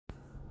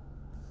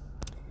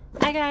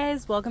Hi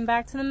guys, welcome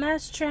back to the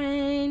Mess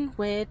Train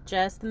with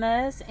Just the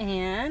Mess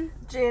and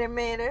Janet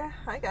Maynard.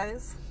 Hi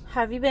guys.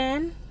 how have you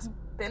been? It's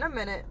been a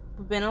minute.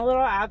 Been a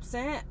little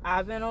absent.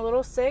 I've been a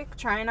little sick,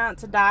 trying not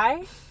to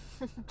die.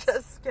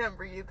 Just can't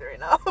breathe right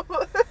now.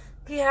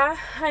 Yeah,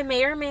 I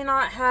may or may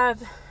not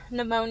have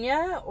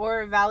pneumonia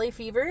or valley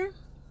fever.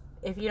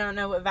 If you don't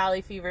know what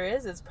valley fever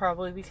is, it's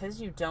probably because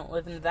you don't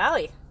live in the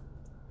valley.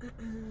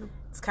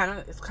 It's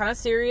kind of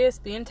serious,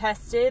 being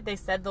tested. They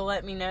said they'll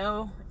let me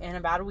know in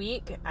about a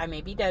week. I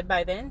may be dead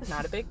by then.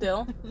 Not a big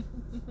deal.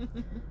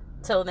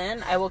 Till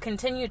then, I will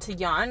continue to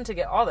yawn to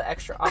get all the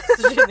extra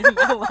oxygen in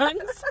my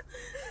lungs.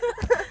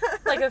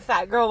 Like a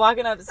fat girl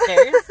walking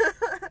upstairs.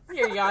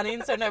 You're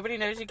yawning so nobody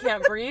knows you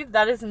can't breathe.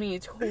 That is me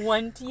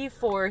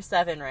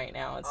 24/7 right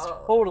now. It's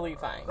totally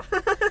fine.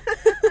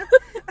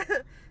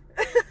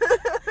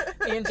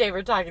 Me and Jay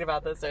were talking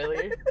about this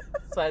earlier.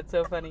 That's why it's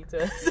so funny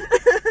to us.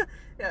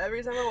 Yeah,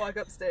 every time I walk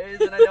upstairs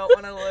and I don't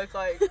want to look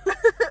like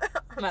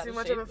I'm too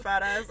much of a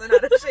fat ass and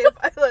out of shape,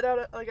 I let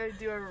out I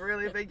do a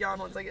really big yawn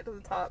once I get to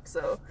the top,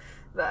 so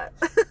that.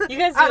 You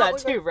guys do that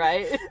too,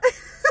 right?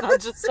 It's not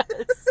just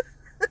us.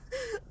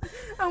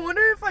 I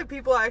wonder if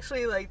people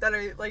actually that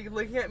are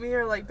looking at me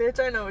are like, bitch,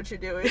 I know what you're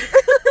doing.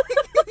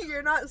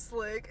 You're not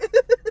slick.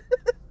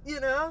 You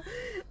know?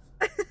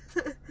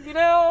 You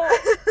know,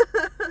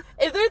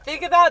 if they're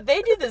thinking that,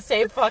 they do the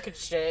same fucking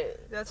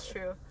shit. That's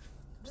true.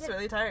 I'm just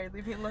really tired.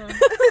 Leave me alone.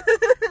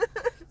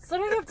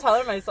 So I kept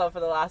telling myself for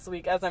the last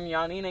week as I'm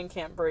yawning and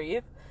can't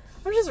breathe.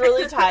 I'm just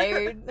really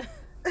tired.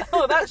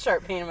 Oh, that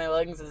sharp pain in my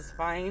lungs is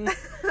fine.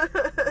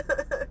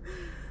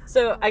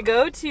 So I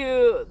go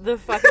to the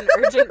fucking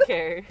urgent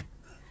care,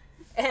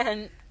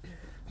 and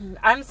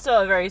I'm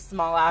still a very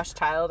small-ass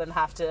child and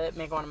have to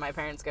make one of my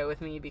parents go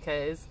with me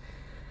because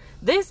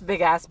this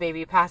big-ass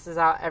baby passes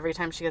out every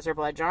time she gets her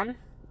blood drawn.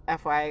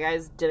 FYI,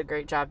 guys, did a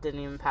great job, didn't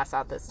even pass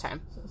out this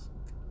time.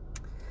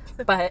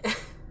 But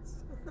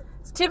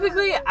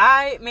typically,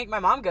 I make my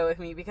mom go with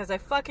me because I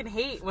fucking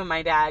hate when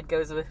my dad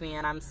goes with me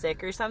and I'm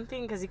sick or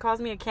something because he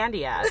calls me a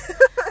candy ass.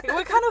 Like,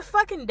 what kind of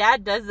fucking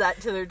dad does that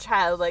to their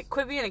child? Like,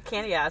 quit being a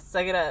candy ass,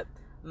 suck it up.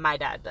 My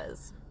dad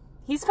does.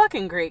 He's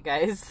fucking great,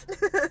 guys.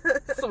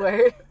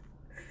 Swear.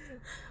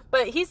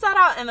 But he sat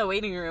out in the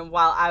waiting room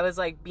while I was,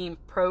 being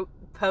poked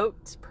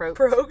and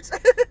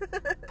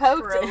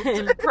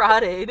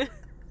prodded.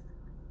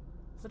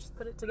 We'll just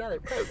put it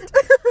together. Poked.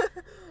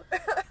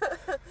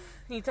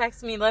 He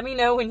texts me, let me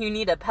know when you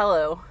need a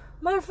pillow.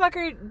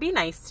 Motherfucker, be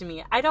nice to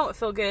me. I don't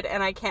feel good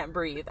and I can't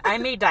breathe. I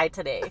may die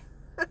today.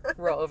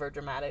 Real over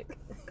dramatic.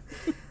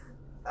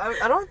 I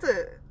don't have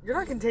to. You're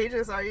not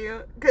contagious, are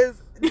you?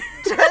 Because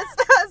Jess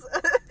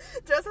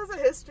has a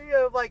history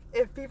of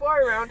if people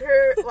are around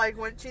her,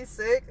 when she's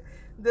sick,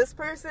 this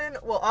person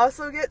will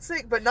also get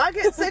sick, but not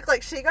get sick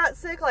like she got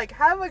sick.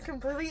 Have a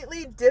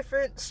completely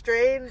different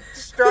strain,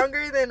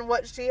 stronger than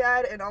what she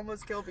had, and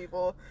almost kill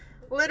people.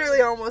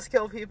 Literally almost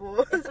kill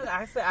people. It's an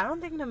accident. I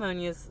don't think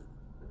pneumonia is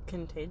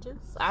contagious.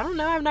 I don't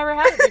know. I've never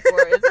had it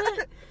before. Is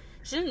it?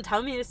 She didn't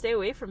tell me to stay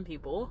away from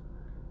people.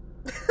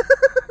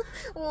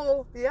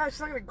 Well, yeah, she's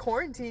not going to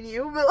quarantine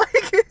you, but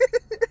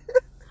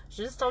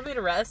She just told me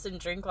to rest and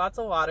drink lots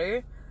of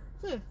water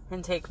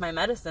and take my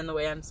medicine the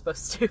way I'm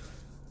supposed to.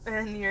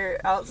 And you're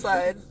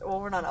outside.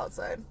 Well, we're not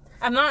outside.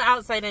 I'm not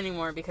outside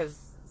anymore because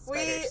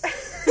spiders.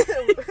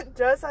 We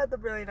just had the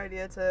brilliant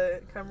idea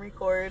to come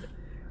record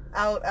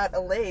out at a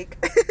lake.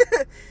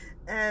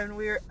 And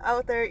we were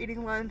out there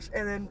eating lunch,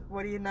 and then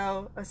what do you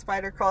know, a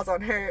spider crawls on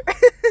her.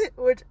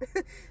 Which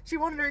she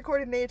wanted to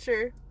record in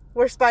nature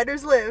where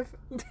spiders live,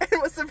 and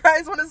was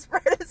surprised when a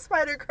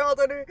spider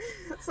crawled on her.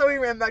 So we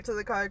ran back to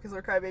the car because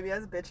we're crybaby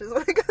ass bitches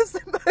when it comes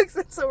to bugs,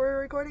 and so we're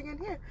recording in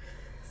here.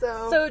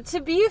 So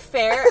to be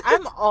fair,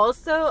 I'm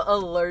also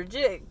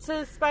allergic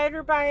to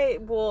spider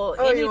bite. Well,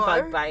 any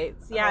bug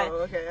bites. Yeah. Oh,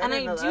 okay. And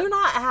I do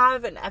not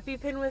have an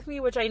EpiPen with me,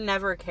 which I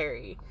never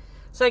carry.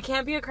 So I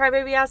can't be a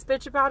crybaby ass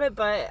bitch about it,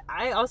 but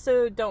I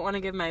also don't want to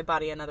give my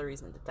body another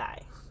reason to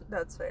die.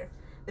 That's fair.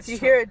 If you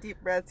hear a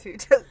deep breath too,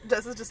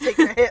 Jess is just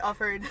taking a hit off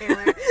her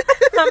inhaler.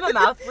 I'm a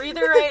mouth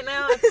breather right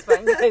now. It's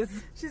fine, guys.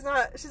 She's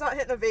not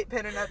hitting a vape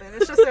pen or nothing.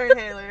 It's just her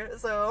inhaler.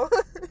 So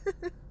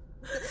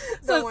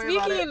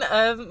speaking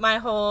of my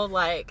whole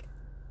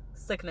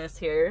sickness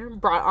here,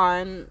 brought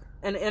on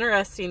an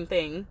interesting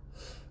thing.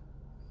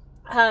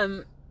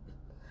 I'm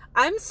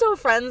still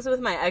friends with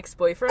my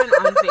ex-boyfriend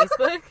on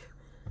Facebook,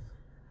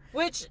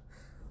 which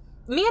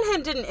me and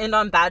him didn't end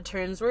on bad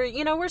terms.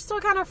 We're still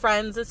kind of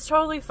friends. It's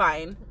totally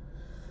fine.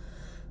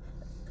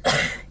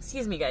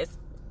 Excuse me, guys.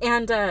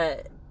 And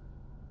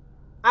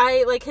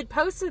I had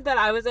posted that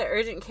I was at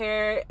urgent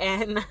care,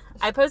 and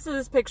I posted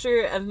this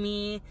picture of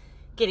me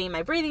getting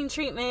my breathing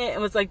treatment. It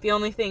was the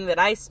only thing that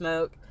I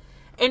smoke.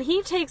 And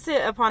he takes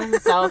it upon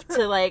himself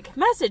to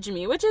message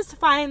me, which is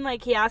fine.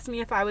 He asked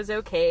me if I was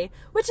okay,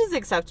 which is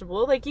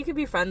acceptable. You could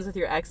be friends with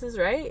your exes,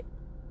 right?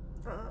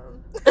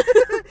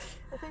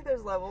 I think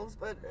there's levels,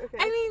 but okay.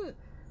 I mean,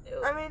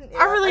 yeah,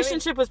 our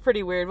relationship was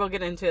pretty weird. We'll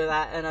get into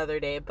that another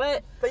day,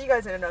 but you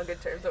guys ended on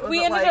good terms. It wasn't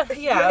we ended up,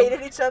 you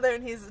hated each other,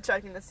 and he's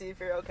checking to see if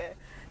you're okay.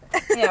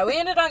 Yeah, we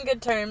ended on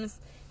good terms.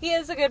 He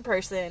is a good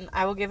person.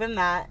 I will give him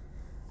that.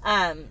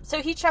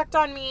 So he checked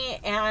on me,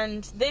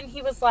 and then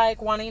he was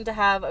like wanting to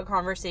have a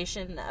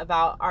conversation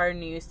about our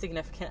new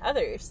significant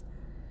others,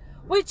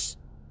 which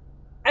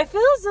I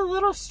feel is a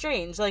little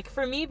strange. Like,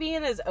 for me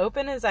being as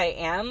open as I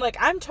am, like,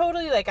 I'm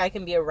totally, like, I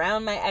can be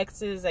around my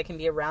exes, I can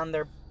be around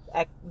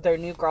their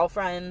new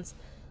girlfriends.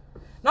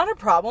 Not a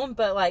problem,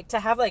 but, like, to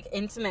have, like,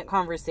 intimate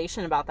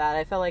conversation about that,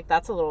 I feel like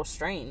that's a little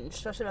strange.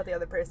 Especially about the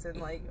other person.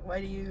 Like,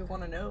 why do you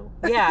want to know?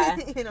 Yeah.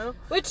 You know?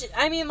 Which,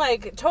 I mean,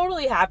 like,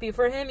 totally happy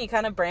for him. He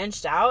kind of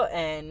branched out,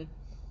 and,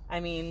 I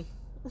mean,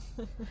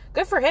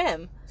 good for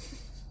him.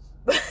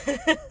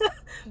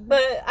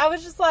 But I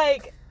was just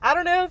like, I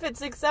don't know if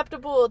it's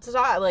acceptable to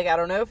talk. Like, I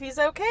don't know if he's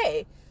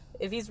okay.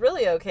 If he's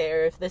really okay,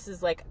 or if this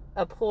is, like,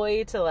 a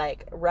ploy to,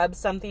 like, rub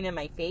something in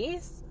my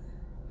face.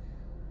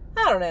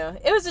 I don't know.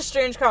 It was a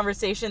strange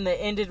conversation that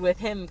ended with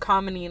him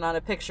commenting on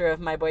a picture of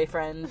my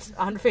boyfriend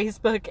on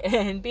Facebook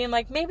and being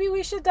like, maybe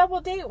we should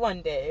double date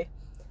one day.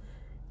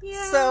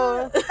 Yeah.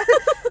 So,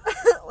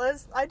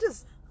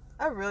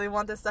 I really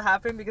want this to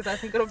happen because I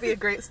think it'll be a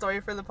great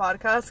story for the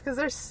podcast because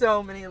there's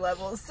so many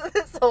levels to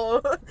this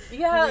whole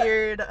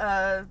weird,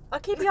 I'll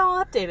keep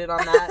y'all updated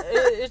on that.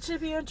 It should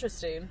be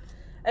interesting.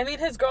 I mean,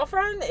 his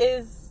girlfriend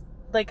is,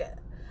 like,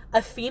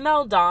 a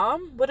female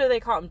dom. What do they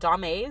call them?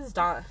 Dames?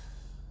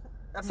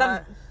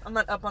 I'm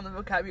not up on the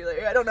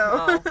vocabulary. I don't know.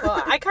 Oh,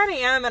 well, I kind of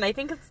am, and I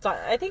think it's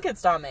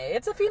dame.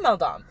 It's a female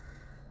dom.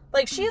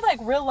 Like, she, like,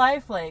 real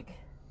life, like,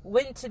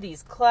 went to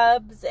these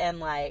clubs and,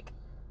 like,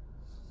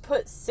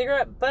 put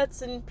cigarette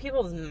butts in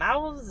people's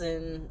mouths,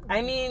 and,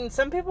 I mean,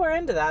 some people are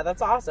into that.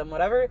 That's awesome.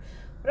 Whatever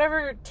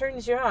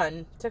turns you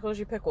on, tickles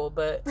your pickle,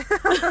 but,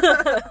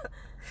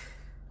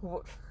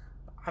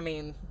 I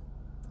mean,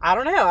 I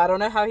don't know. I don't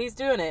know how he's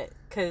doing it,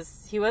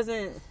 because he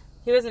wasn't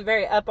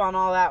very up on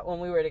all that when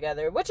we were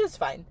together, which is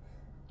fine.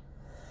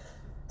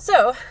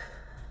 So,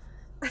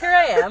 here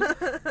I am.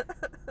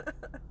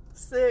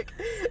 Sick.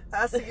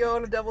 Asked to go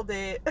on a double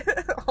date.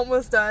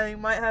 Almost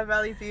dying. Might have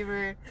valley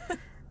fever.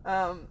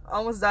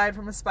 Almost died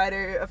from a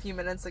spider a few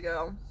minutes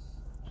ago.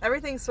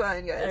 Everything's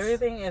fine, guys.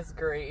 Everything is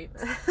great.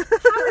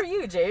 How are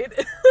you, Jade?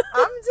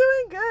 I'm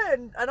doing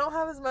good. I don't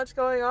have as much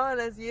going on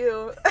as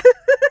you.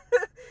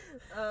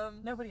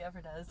 Nobody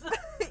ever does.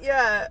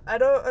 Yeah, I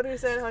don't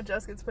understand how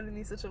Jess gets put in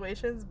these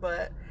situations,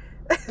 but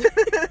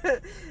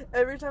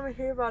every time I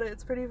hear about it,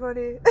 it's pretty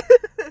funny.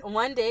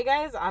 One day,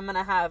 guys, I'm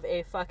gonna have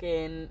a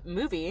fucking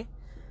movie.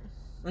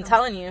 I'm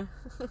telling you.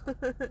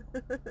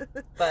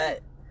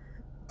 But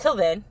till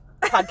then,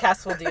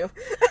 podcast will do.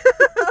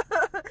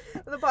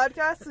 The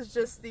podcast is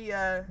just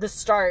the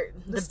start,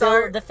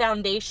 the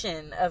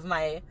foundation of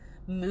my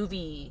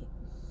movie.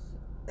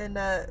 And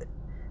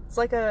it's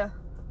like a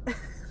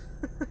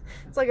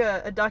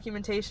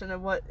documentation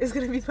of what is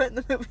going to be put in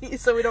the movie,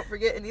 so we don't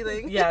forget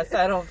anything. Yes,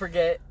 I don't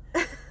forget.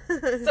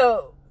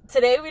 So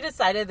today we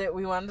decided that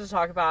we wanted to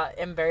talk about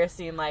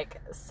embarrassing, like,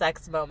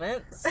 sex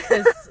moments,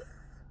 because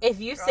if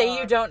you say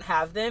you don't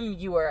have them,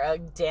 you are a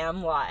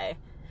damn lie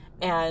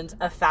and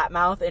a fat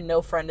mouth and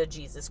no friend of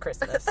Jesus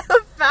Christmas. A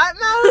fat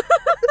mouth?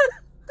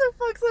 The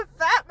fuck's a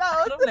fat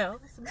mouth? I don't know.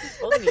 Somebody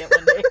told me it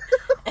one day,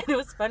 and it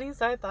was funny,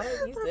 so I thought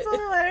I'd use it. That's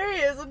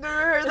hilarious. I've never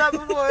heard that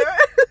before.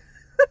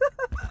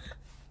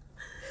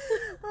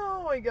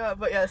 Oh my god.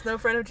 But yes, no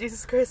friend of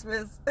Jesus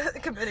Christmas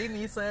committing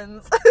these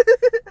sins.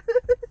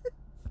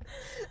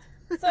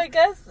 So I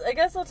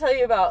guess I'll tell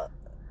you about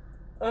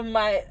my...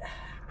 I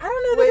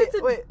don't know that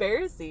it's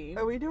embarrassing.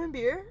 Are we doing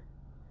beer?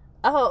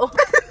 Oh.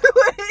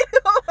 Wait,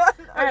 hold on.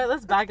 Alright,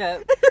 let's back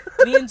up.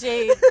 Me and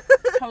Jade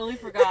totally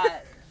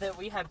forgot that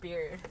we had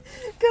beer.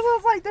 Because I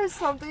was like, there's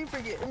something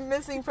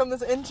missing from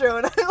this intro,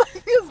 and I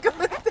was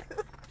going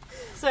through.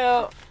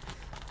 So,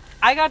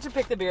 I got to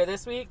pick the beer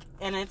this week,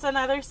 and it's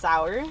another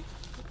sour.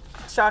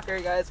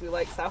 Shocker, guys, we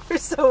like sour,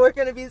 so we're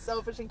going to be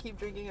selfish and keep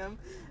drinking them.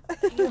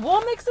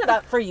 We'll mix it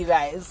up for you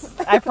guys.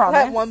 I promise.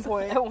 At one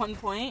point. At one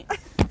point.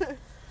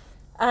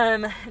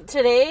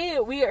 Today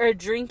we are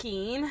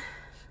drinking...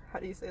 How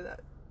do you say that?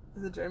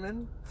 Is it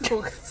German? We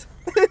should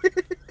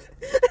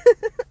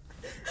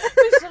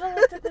have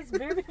looked at this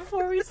beer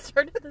before we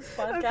started this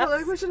podcast. I feel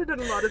like we should have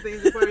done a lot of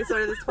things before we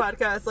started this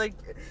podcast. Like,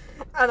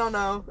 I don't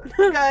know.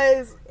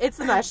 Guys. It's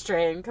the mesh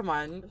train. Come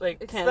on.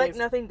 Like, expect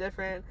nothing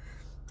different.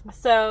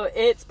 So,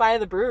 it's by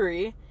the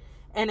brewery,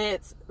 and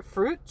it's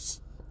fruit.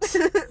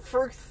 I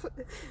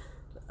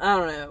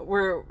don't know.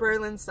 We're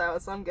Berlin style,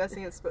 so I'm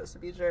guessing it's supposed to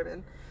be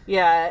German.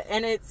 Yeah,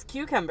 and it's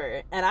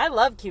cucumber, and I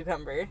love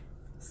cucumber.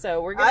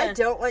 So we're gonna... I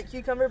don't like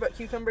cucumber, but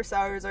cucumber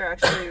sours are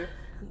actually...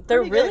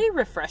 They're really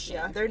good.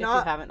 Yeah, they're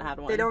not... If you haven't had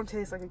one. They don't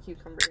taste like a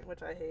cucumber,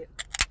 which I hate.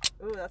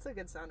 Ooh, that's a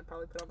good sound to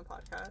probably put on the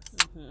podcast.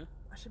 Mm-hmm.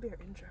 That should be our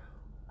intro.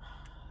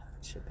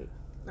 It should be.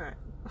 Alright.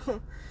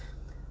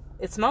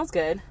 It smells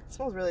good. It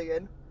smells really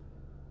good.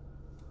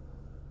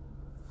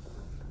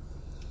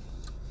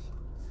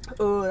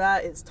 Ooh,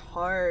 that is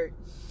tart.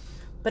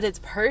 But it's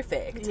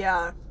perfect.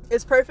 Yeah.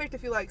 It's perfect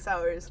if you like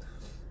sours.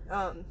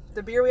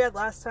 The beer we had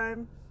last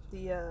time,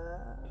 the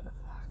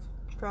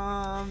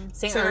from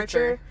St. St.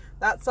 Archer.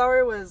 That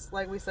sour was,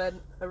 like we said,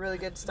 a really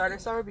good starter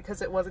sour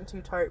because it wasn't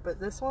too tart. But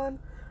this one,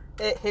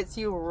 it hits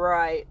you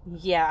right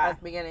Yeah. at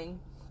the beginning.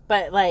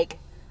 But, like,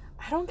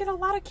 I don't get a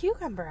lot of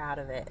cucumber out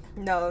of it.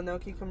 No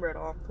cucumber at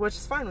all. Which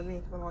is fine with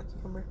me. I don't like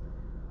cucumber.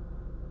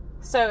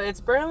 So, it's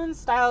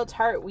Berlin-style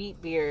tart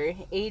wheat beer,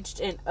 aged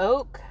in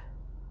oak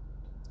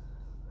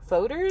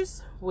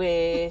foeders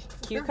with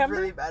cucumber.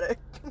 You're really bad at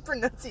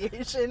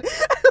pronunciation.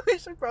 We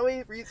should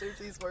probably research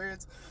these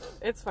words.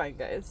 It's fine,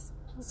 guys.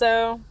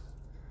 So,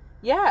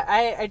 yeah,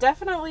 I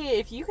definitely,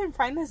 if you can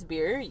find this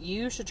beer,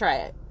 you should try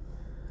it.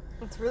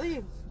 It's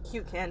really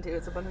cute can, too.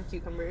 It's a bunch of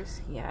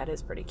cucumbers. Yeah, it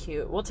is pretty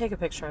cute. We'll take a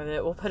picture of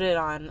it. We'll put it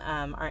on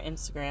our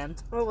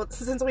Instagram. Oh, well,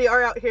 since we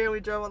are out here, we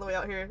drove all the way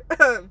out here.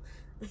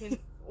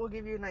 We'll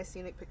give you a nice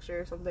scenic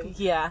picture or something.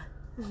 Yeah.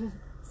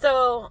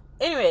 So,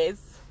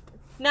 anyways,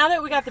 now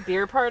that we got the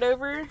beer part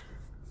over,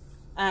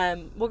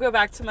 we'll go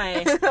back to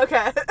my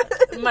Okay.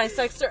 my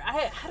sex story.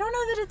 I don't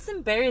know that it's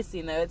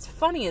embarrassing though. It's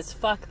funny as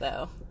fuck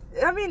though.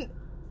 I mean,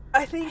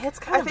 I think It's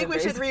kind of we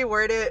should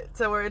reword it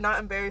so we're not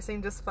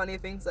embarrassing, just funny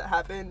things that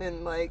happened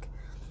in like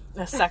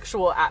A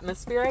sexual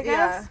atmosphere, I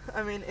guess. yeah.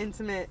 I mean,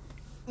 intimate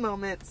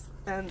moments,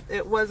 and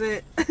it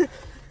wasn't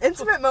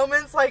intimate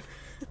moments like.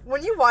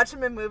 When you watch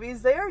them in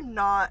movies, they are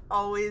not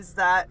always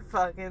that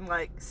fucking,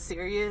 like,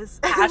 serious.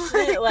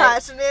 Passionate, like,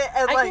 passionate.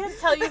 And, I can't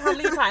tell you how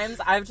many times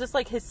I've just,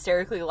 like,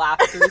 hysterically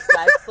laughed through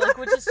sex, like,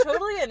 which is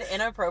totally an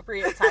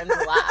inappropriate time to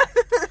laugh.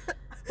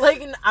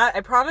 Like,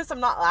 I promise I'm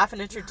not laughing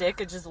at your dick,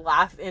 I just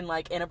laugh in,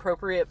 like,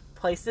 inappropriate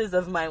places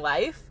of my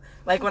life.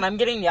 Like, when I'm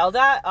getting yelled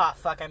at, oh,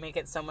 fuck, I make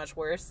it so much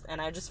worse,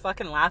 and I just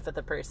fucking laugh at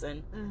the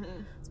person.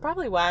 Mm-hmm. It's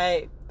probably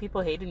why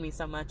people hated me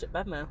so much at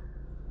Bevmo.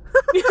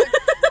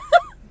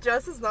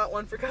 Jess is not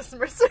one for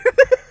customer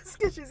service,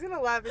 because she's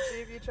gonna laugh at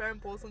you if you try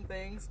and pull some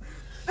things.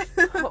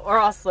 Or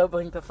I'll slow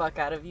blink the fuck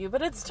out of you,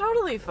 but it's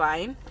totally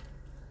fine.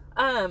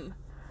 Can't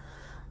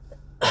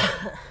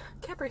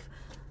breathe.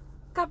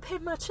 Got pain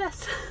in my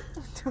chest.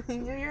 Do we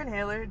need your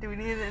inhaler? Do we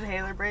need an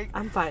inhaler break?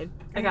 I'm fine.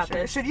 I got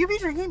this. Should you be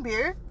drinking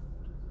beer?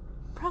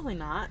 Probably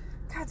not.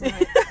 God damn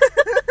it.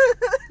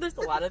 There's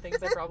a lot of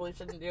things I probably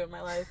shouldn't do in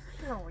my life.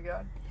 Oh my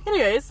god.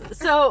 Anyways,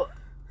 so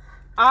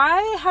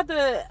I had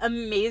the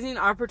amazing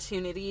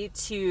opportunity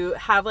to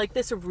have like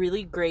this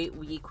really great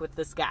week with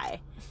this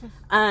guy.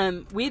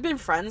 We'd been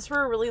friends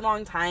for a really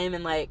long time,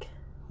 and like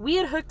we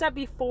had hooked up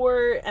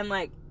before and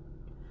like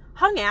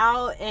hung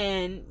out,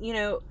 and you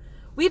know,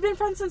 we'd been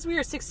friends since we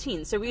were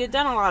 16, so we had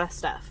done a lot of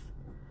stuff.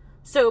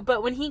 So,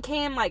 but when he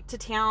came like to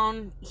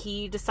town,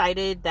 he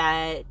decided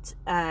that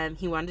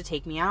he wanted to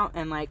take me out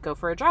and like go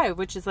for a drive,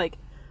 which is like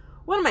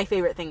one of my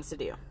favorite things to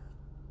do.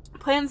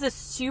 Plans this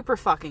super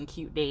fucking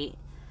cute date.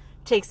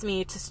 Takes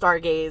me to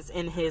Stargaze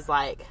in his,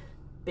 like,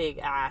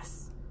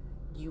 big-ass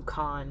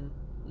Yukon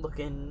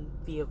looking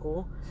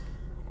vehicle.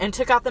 And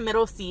took out the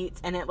middle seats.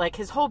 And it, like,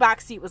 his whole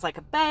back seat was, like,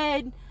 a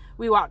bed.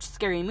 We watched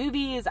scary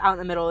movies out in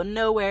the middle of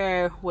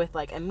nowhere with,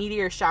 like, a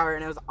meteor shower.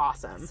 And it was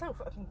awesome. So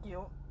fucking cute.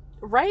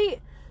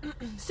 Right?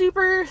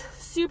 Super,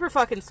 super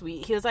fucking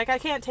sweet. He was like, I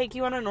can't take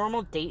you on a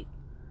normal date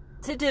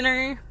to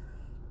dinner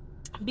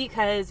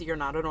because you're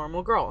not a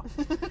normal girl.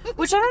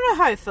 Which I don't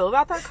know how I feel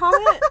about that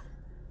comment.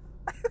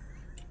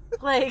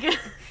 Like,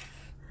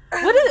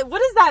 what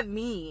does that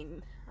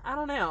mean? I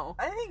don't know.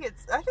 I think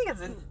it's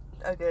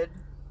a good.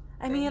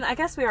 I mean, I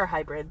guess we are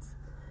hybrids.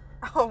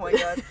 Oh my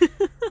god.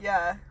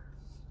 Yeah.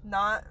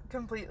 Not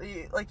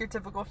completely like your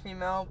typical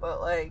female,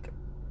 but like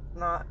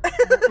not.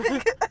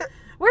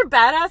 We're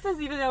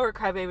badasses even though we're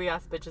crybaby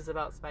ass bitches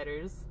about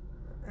spiders.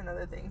 And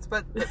other things.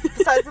 But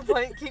besides the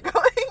point, keep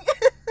going.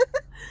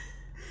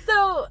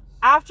 So,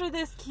 after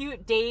this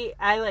cute date,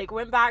 I like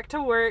went back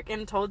to work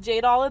and told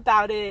Jade all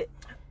about it.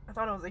 I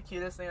thought it was the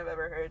cutest thing I've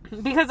ever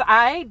heard. Because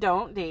I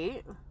don't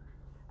date.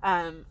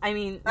 I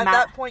mean... At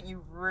that point,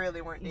 you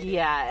really weren't dating.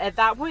 Yeah, at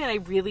that point, I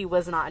really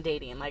was not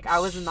dating. Like, I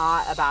was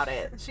not about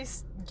it.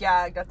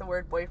 I got the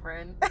word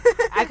boyfriend.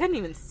 I couldn't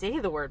even say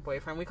the word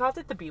boyfriend. We called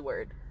it the B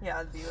word.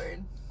 Yeah, the B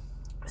word.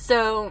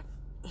 So,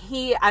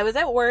 I was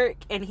at work,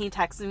 and he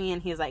texted me,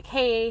 and he's like,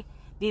 hey,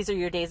 these are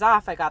your days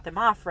off. I got them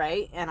off,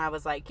 right? And I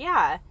was like,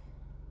 yeah.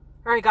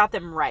 Or I got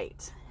them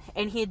right.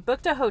 And he had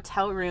booked a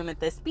hotel room at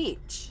this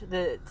beach.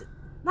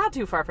 Not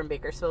too far from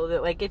Bakersfield.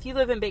 Like, if you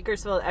live in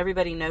Bakersfield,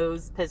 everybody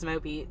knows Pismo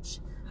Beach.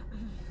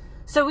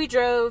 So we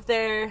drove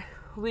there.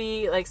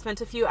 We, like,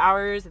 spent a few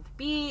hours at the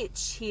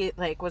beach. He,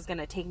 like, was going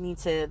to take me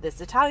to this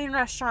Italian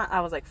restaurant.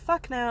 I was like,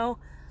 fuck no.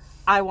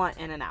 I want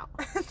In-N-Out.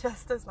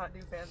 Jess does not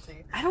do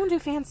fancy. I don't do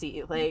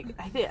fancy. Like,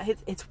 I think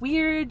it's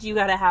weird. You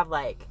gotta have,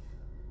 like...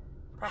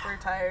 proper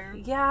attire.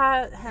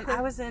 Yeah, and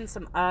I was in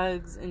some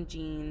Uggs and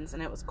jeans,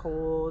 and it was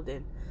cold,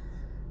 and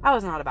I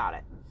was not about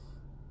it.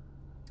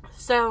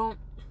 So...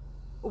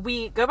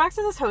 we go back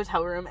to this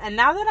hotel room, and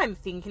now that I'm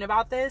thinking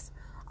about this,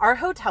 our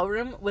hotel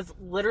room was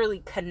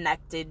literally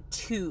connected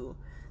to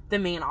the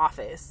main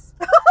office.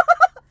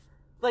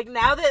 Like,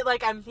 now that,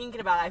 like, I'm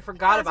thinking about it, I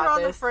forgot about this.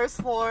 We're on the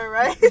first floor,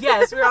 right?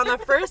 Yes, we were on the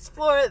first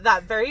floor,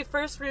 that very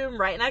first room,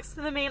 right next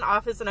to the main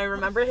office, and I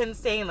remember him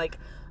saying, like,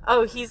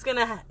 oh, he's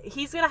gonna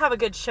have a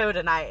good show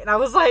tonight. And I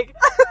was like,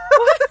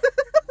 what?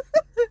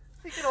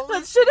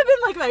 That should have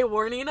been, like, my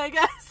warning, I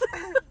guess.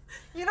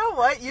 You know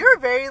what? You're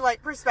very,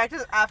 like,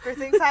 perspective after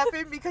things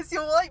happen, because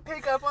you'll, like,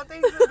 pick up on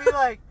things and be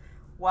like,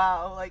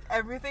 wow, like,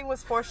 everything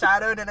was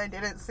foreshadowed and I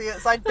didn't see it,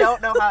 so I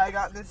don't know how I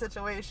got in this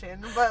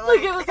situation. But,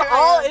 like it was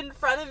all in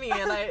front of me,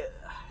 and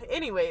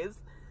anyways.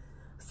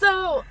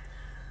 So,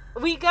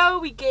 we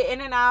get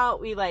in and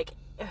out, we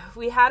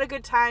had a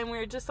good time, we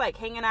were just, like,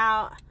 hanging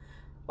out,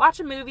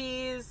 watching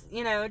movies,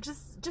 you know,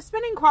 just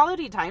spending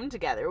quality time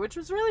together, which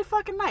was really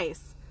fucking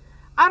nice.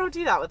 I don't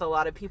do that with a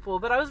lot of people,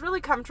 but I was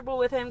really comfortable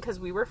with him because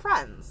we were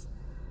friends.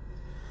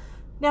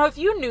 Now, if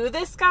you knew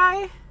this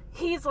guy,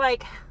 he's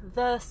like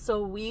the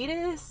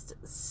sweetest,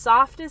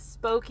 softest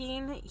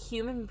spoken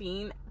human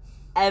being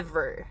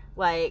ever.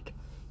 Like,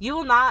 you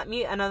will not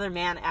meet another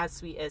man as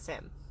sweet as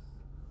him.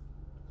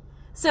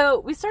 So,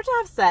 we start to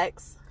have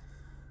sex.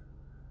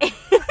 And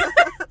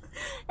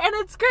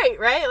it's great,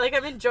 right? Like,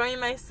 I'm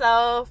enjoying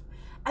myself.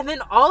 And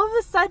then all of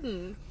a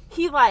sudden,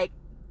 he, like,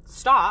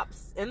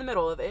 stops in the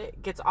middle of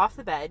it, gets off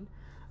the bed,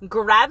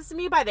 grabs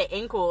me by the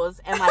ankles,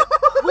 and,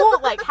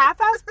 like,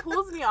 half-ass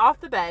pulls me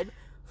off the bed,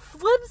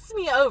 flips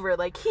me over.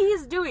 Like,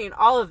 he's doing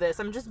all of this.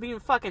 I'm just being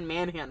fucking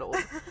manhandled.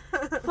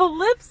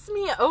 Flips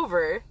me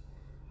over,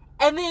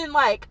 and then,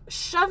 like,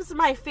 shoves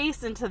my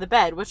face into the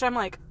bed, which I'm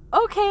like,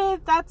 okay,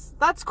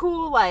 that's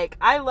cool. Like,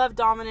 I love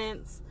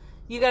dominance.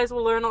 You guys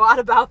will learn a lot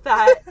about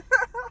that.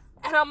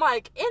 And I'm,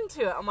 like,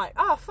 into it. I'm like,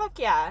 oh, fuck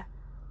yeah.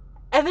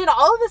 And then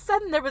all of a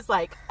sudden there was,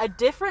 like, a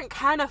different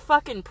kind of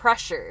fucking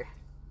pressure.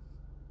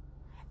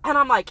 And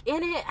I'm, like,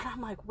 in it, and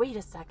I'm like, wait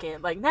a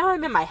second. Like, now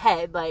I'm in my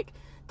head. Like,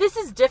 this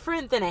is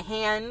different than a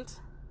hand.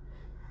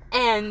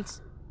 And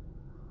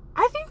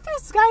I think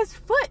this guy's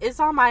foot is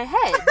on my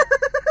head.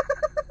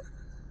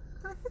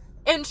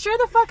 And sure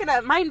the fucking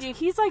up, mind you,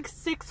 he's, like,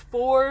 6'4",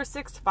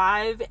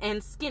 6'5",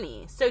 and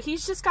skinny. So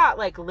he's just got,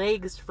 like,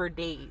 legs for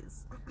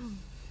days.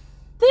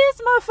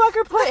 This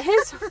motherfucker put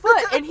his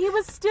foot, and he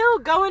was still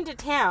going to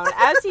town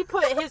as he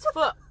put his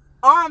foot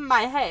on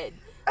my head.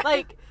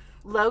 Like,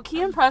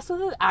 low-key impressed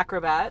with his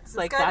acrobats.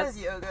 This guy does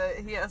yoga.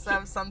 He has to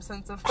have some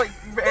sense of, like,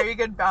 very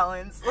good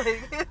balance. Like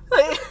good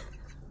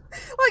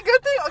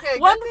thing. Okay,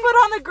 one foot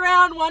on the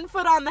ground, one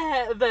foot on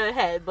the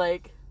head.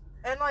 Like,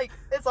 and, like,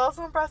 it's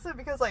also impressive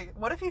because, like,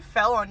 what if he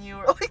fell on you,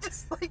 or, like,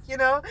 just, like, you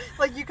know,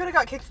 like, you could have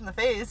got kicked in the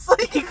face.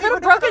 Like, he could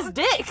have broke his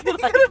dick. He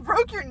could have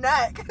broke your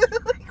neck.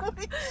 Like, what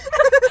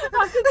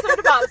I'm concerned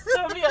about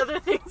so many other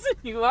things than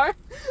you are.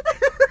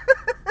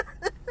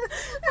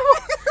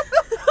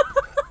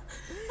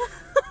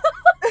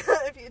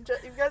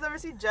 If you guys ever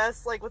see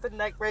Jess, like, with a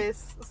neck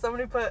brace,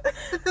 somebody put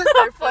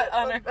their foot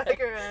on her back of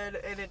her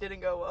head, and it didn't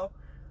go well.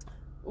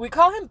 We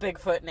call him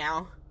Bigfoot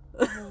now.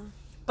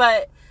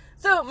 But,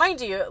 so, mind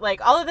you,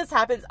 like, all of this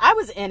happens, I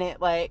was in it,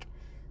 like,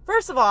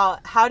 first of all,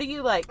 how do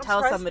you, like,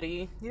 tell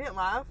somebody... You didn't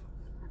laugh?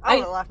 I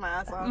would have laughed my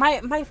ass off.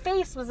 My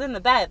face was in the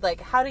bed,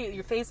 like, how do you...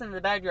 Your face in the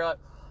bed, you're like...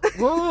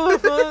 Woo,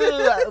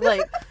 woo,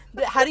 like,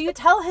 how do you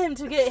tell him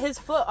to get his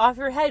foot off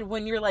your head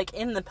when you're, like,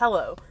 in the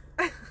pillow?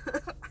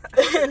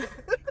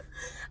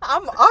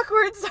 I'm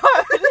awkward, so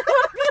I would be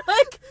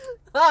like,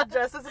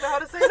 Jess doesn't know how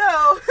to say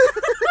no.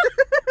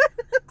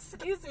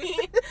 Excuse me,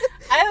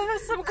 I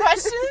have some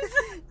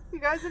questions. You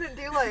guys didn't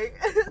do, like,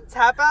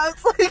 tap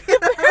outs? Like,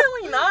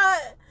 apparently not.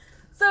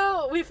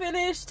 So we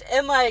finished,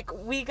 and, like,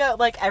 we go,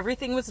 like,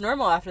 everything was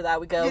normal after that.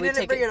 We go, you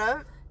didn't bring it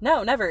up?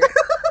 No, never.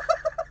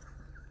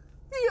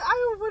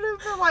 I would have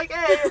been like,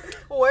 hey,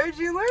 where'd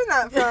you learn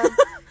that from?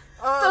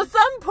 So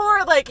some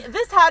poor, like,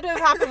 this had to have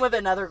happened with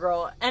another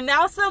girl, and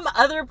now some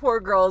other poor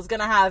girl is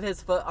gonna have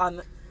his foot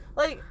on,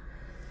 like...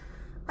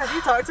 Have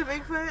you talked to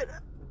Bigfoot?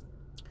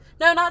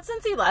 No, not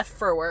since he left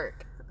for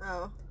work.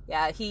 Oh.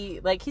 Yeah,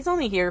 he's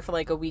only here for,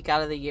 like, a week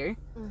out of the year.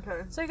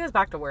 Okay. So he goes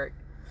back to work.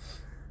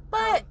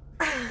 But,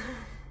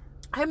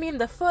 I mean,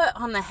 the foot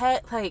on the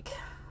head, like...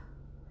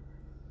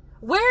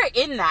 Where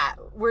in that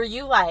were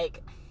you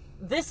like,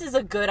 this is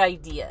a good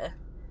idea?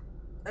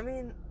 I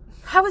mean...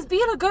 I was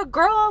being a good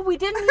girl. We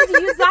didn't need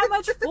to use that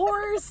much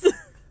force.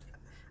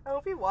 I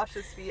hope he washed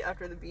his feet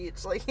after the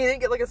beach. Like, he didn't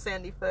get, like, a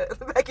sandy foot in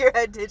the back of your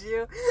head, did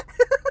you?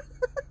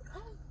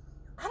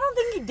 I don't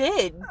think he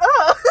did.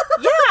 Oh.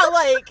 Yeah,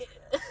 like...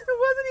 It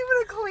wasn't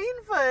even a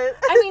clean foot.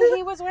 I mean,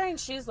 he was wearing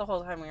shoes the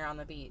whole time we were on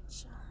the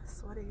beach.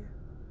 Sweaty.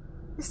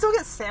 You still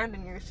get sand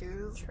in your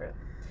shoes. True.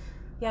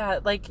 Yeah,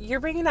 like, you're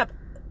bringing up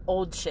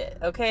old shit,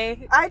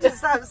 okay? I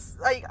just have,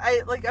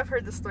 I've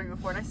heard this story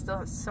before, and I still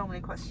have so many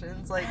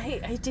questions. Like,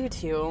 I do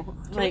too.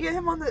 Can we get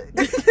him on the?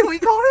 Can we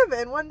call him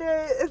in one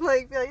day and,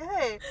 like, be like,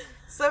 hey,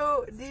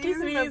 so do you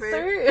remember?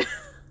 Excuse me, sir.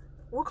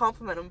 We'll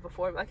compliment him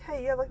before, like,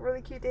 hey, you have, like,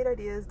 really cute date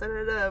ideas, da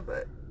da da.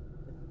 But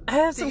I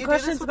have some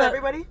questions with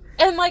everybody.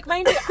 And, like,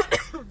 mind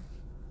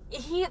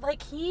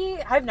you,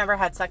 I've never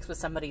had sex with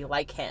somebody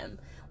like him.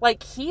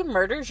 Like, he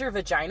murders your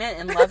vagina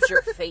and loves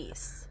your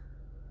face.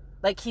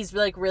 Like, he's,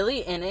 like, really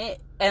in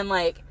it, and,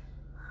 like,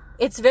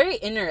 it's very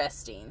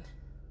interesting.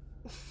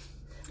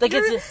 Like,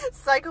 You're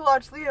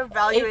psychologically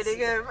evaluating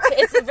him.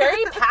 It's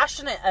very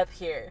passionate up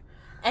here.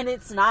 and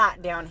it's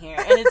not down here.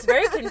 And it's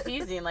very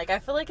confusing. Like, I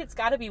feel like it's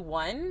got to be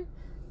one.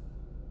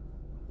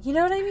 You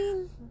know what I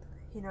mean?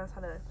 He knows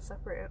how to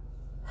separate.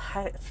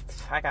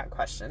 I got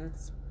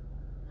questions.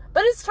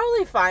 But it's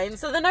totally fine.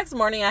 So the next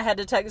morning I had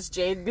to text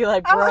Jade and be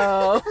like,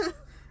 bro.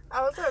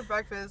 I was at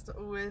breakfast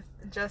with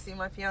Jessie,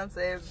 my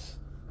fiance,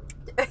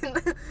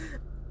 and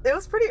it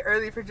was pretty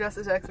early for Jess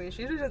to text me.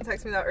 She usually doesn't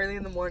text me that early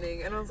in the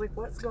morning, and I was like,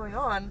 what's going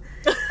on?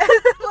 And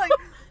like,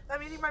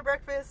 I'm eating my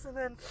breakfast, and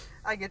then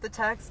I get the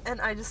text,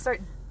 and I just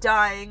start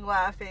dying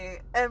laughing,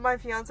 and my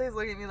fiance is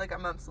looking at me like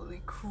I'm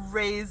absolutely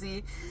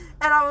crazy,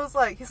 and I was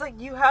like, he's like,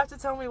 you have to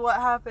tell me what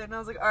happened, and I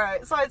was like,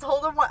 alright, so I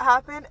told him what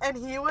happened, and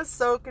he was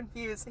so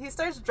confused. He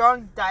starts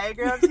drawing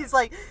diagrams. He's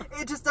like,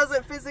 it just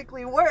doesn't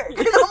physically work, and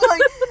I'm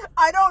like,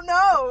 I don't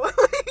know.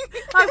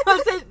 I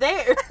wasn't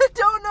there.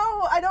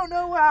 I don't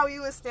know how he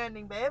was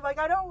standing, babe. Like,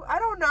 I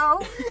don't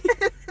know.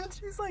 And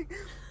she's like,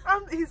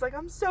 he's like,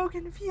 I'm so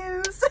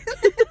confused.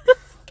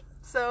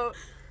 So,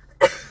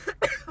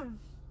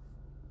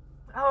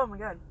 oh my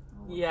god.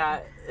 Yeah,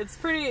 it's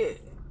pretty.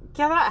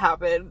 Yeah, that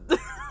happened.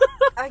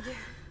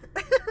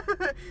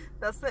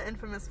 That's the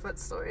infamous foot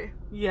story.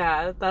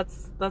 Yeah,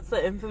 that's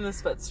the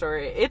infamous foot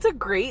story. It's a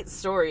great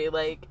story.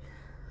 Like,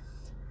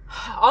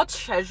 I'll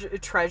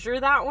treasure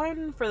that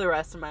one for the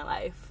rest of my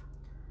life.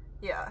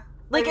 Yeah.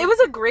 Like, it was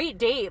a great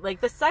date.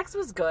 Like, the sex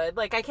was good.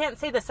 Like, I can't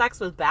say the sex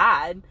was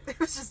bad. It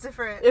was just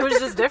different. It was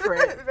just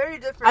different. Very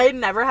different. I had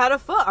never had a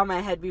foot on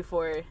my head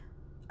before.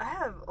 I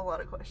have a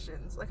lot of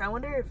questions. Like, I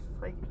wonder if,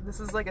 like,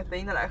 this is, like, a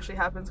thing that actually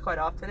happens quite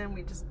often and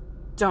we just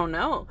don't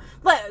know.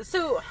 But,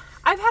 so,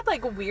 I've had,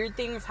 like, weird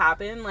things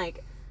happen.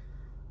 Like,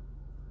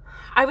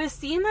 I was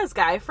seeing this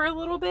guy for a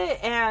little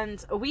bit,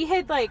 and we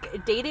had,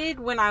 like,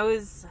 dated when I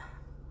was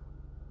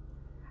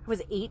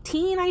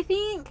 18, I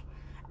think.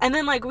 And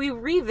then, like, we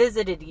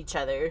revisited each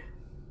other,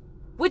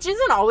 which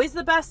isn't always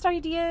the best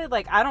idea.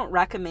 Like, I don't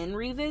recommend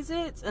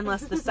revisits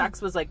unless the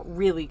sex was, like,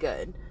 really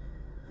good.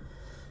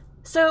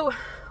 So,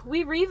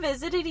 we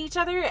revisited each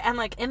other, and,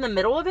 like, in the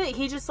middle of it,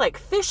 he just, like,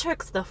 fish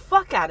hooks the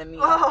fuck out of me.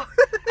 Oh.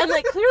 And,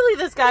 like, clearly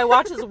this guy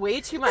watches way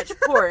too much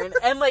porn.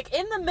 And, like,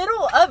 in the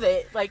middle of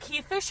it, like,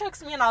 he fish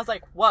hooks me, and I was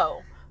like,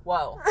 whoa.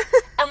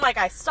 And, like,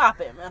 I stop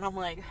him, and I'm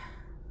like,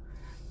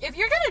 if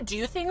you're gonna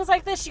do things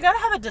like this, you gotta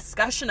have a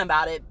discussion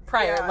about it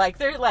prior. Yeah. Like,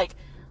 they're, like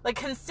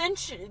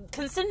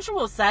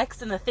consensual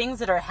sex and the things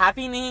that are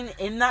happening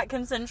in that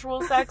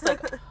consensual sex, like,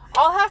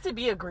 all have to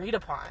be agreed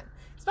upon.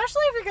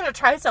 Especially if you're gonna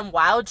try some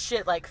wild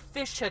shit like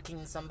fish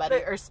hooking somebody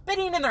or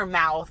spitting in their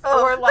mouth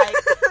or like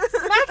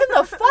smacking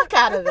the fuck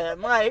out of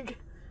them. Like,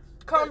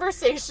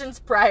 conversations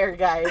prior,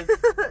 guys.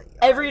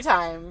 Every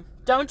time.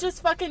 Don't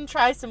just fucking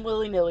try some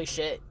willy-nilly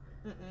shit.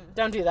 Mm-mm.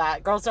 Don't do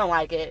that. Girls don't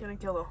like it. It's gonna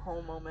kill the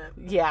whole moment.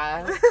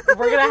 Yeah.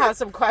 We're gonna have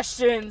some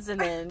questions, and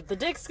then the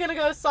dick's gonna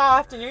go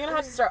soft, and you're gonna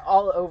have to start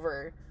all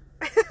over.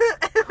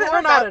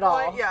 Or not at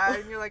all. Yeah,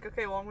 and you're like,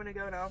 okay, well, I'm gonna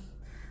go now.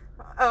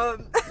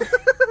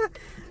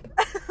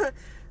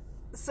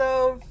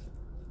 So,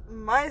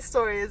 my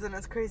story isn't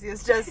as crazy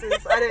as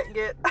Jess's. I didn't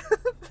get a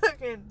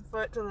fucking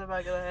foot to the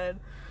back of the head.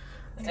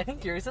 I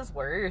think yours is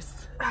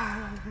worse.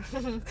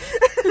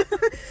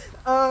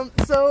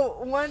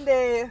 So one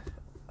day,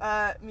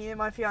 me and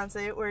my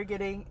fiance were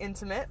getting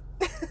intimate,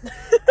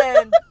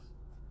 and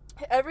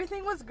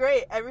everything was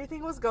great.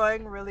 Everything was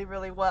going really,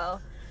 really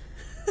well.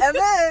 And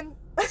then,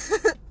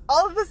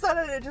 all of a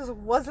sudden, it just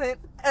wasn't,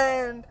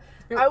 and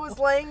I was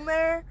laying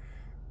there,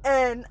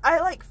 and I,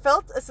 like,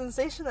 felt a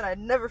sensation that I'd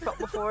never felt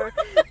before,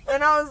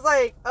 and I was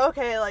like,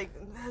 okay, like,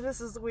 this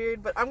is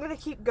weird, but I'm gonna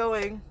keep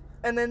going.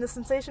 And then the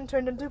sensation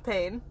turned into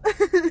pain.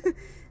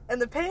 And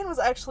the pain was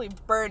actually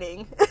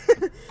burning.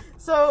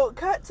 So,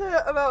 cut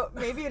to about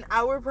maybe an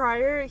hour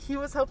prior, he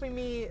was helping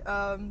me,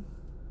 I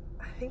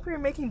think we were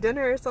making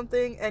dinner or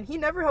something, and he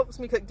never helps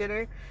me cook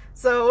dinner.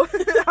 So,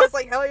 I was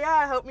like, hell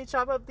yeah, help me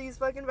chop up these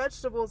fucking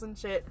vegetables and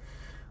shit.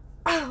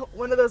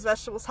 One of those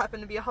vegetables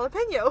happened to be a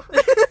jalapeno.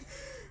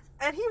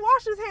 And he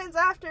washed his hands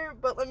after,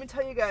 but let me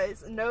tell you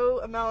guys, no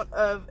amount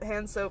of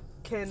hand soap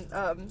can,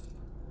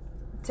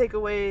 take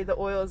away the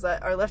oils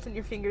that are left in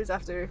your fingers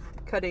after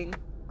cutting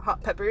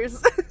hot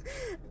peppers.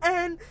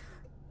 And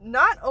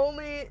not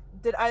only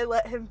did I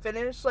let him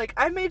finish, like,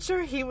 I made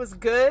sure he was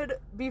good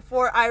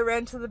before I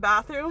ran to the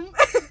bathroom.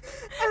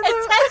 And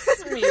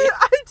text me.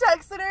 I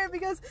texted her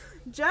because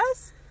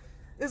Jess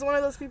is one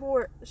of those people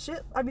where she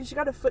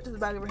got a foot to the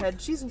back of her head.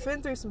 She's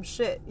been through some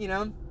shit, you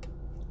know?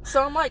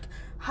 So I'm like,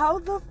 how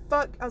the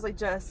fuck? I was like,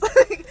 Jess,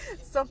 like,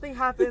 something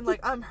happened.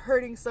 Like, I'm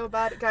hurting so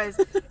bad. Guys,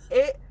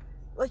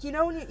 like, you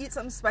know when you eat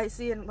something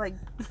spicy and, like,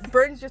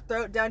 burns your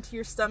throat down to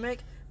your stomach?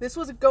 This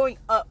was going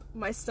up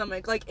my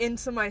stomach, like,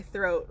 into my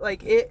throat.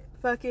 Like, it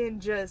fucking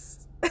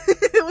just,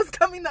 it was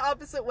coming the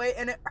opposite way,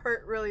 and it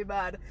hurt really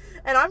bad.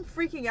 And I'm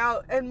freaking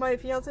out, and my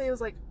fiance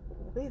was like,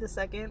 wait a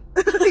second.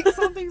 Like,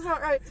 something's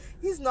not right.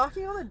 He's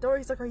knocking on the door.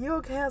 He's like, are you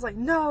okay? I was like,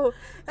 no.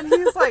 And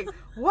he was like,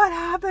 what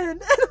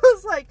happened? And I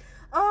was like,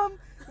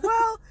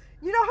 well,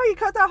 you know how you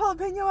cut that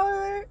jalapeno over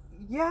there?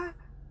 Yeah.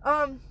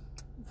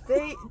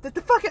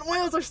 the fucking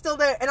oils are still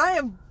there, and I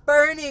am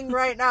burning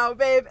right now,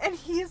 babe. And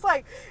he's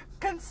like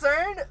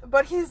concerned,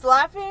 but he's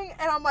laughing,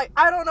 and I'm like,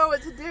 I don't know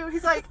what to do.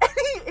 He's like, and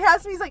he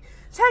asked me, he's like,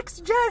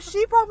 text Jess,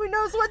 she probably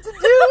knows what to do.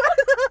 And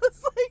I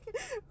was like,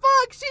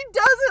 fuck, she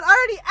doesn't. I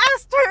already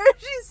asked her.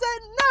 She said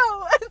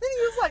no. And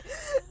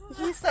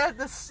then he said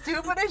the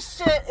stupidest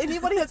shit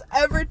anybody has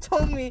ever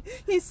told me.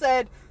 He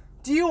said,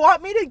 do you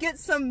want me to get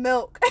some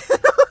milk? And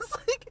I was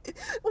like,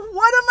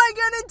 what am I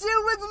gonna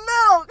do with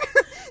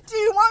milk? Do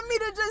you want me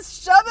to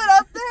just shove it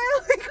up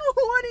there? Like,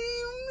 what do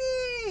you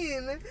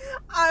mean?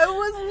 I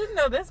didn't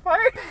know this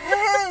part.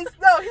 pissed.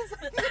 No, I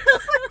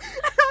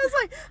was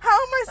like, how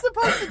am I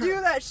supposed to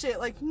do that shit?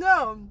 Like,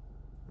 no.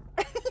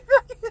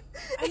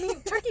 I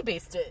mean, turkey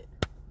baste it.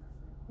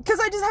 Because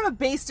I just have a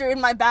baster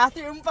in my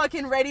bathroom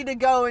fucking ready to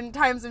go in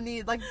times of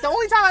need. Like, the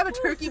only time I have a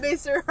turkey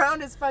baster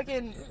around is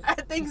fucking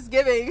at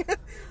Thanksgiving. I'm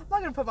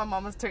not gonna put my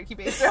mama's turkey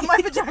baster on my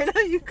vagina.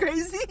 Are you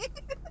crazy?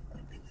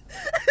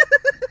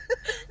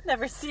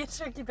 Never see a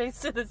turkey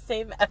baster the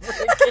same ever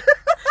again.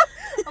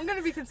 I'm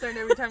gonna be concerned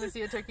every time I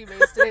see a turkey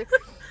baster.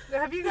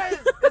 Have you guys,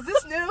 is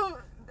this new?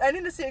 I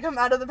need to see it come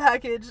out of the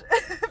package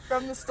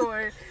from the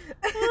store.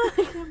 I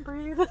can't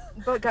breathe.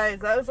 But guys,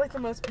 that was like the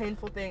most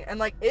painful thing. And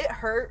like, it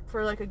hurt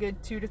for like a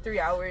good 2 to 3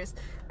 hours.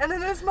 And then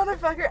this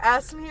motherfucker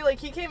asked me, like,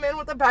 he came in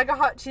with a bag of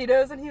hot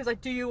Cheetos and he was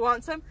like, do you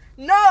want some?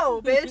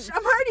 No, bitch,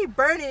 I'm already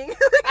burning.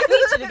 I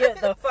need you to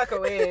get the fuck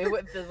away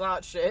with this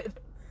hot shit.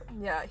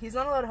 Yeah, he's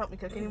not allowed to help me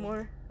cook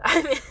anymore.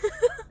 I mean,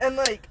 And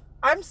like,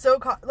 I'm so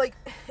like,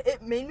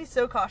 it made me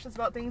so cautious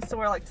about things to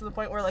where like, to the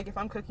point where like, if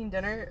I'm cooking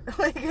dinner,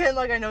 like, and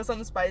like I know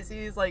something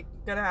spicy is like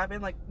gonna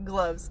happen, like,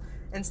 gloves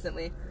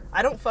instantly.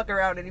 I don't fuck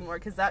around anymore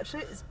because that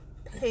shit is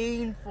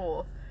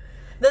painful.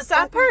 the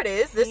sad part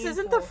is, this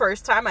isn't the Painful.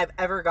 first time I've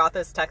ever got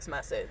this text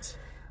message.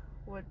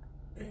 What?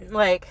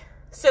 Like,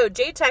 so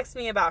Jay texted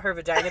me about her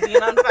vagina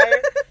being on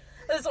fire.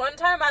 This one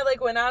time I like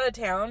went out of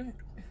town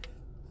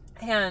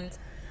and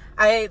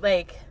I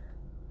like,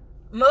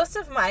 most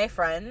of my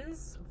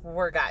friends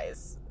were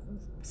guys.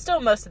 Still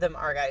most of them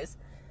are guys.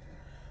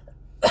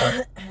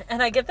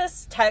 And I get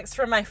this text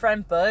from my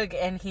friend Boog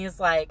and he's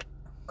like,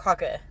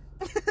 Kaka.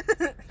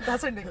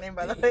 That's her nickname,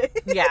 by the way.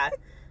 Yeah.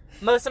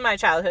 Most of my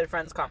childhood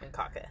friends call me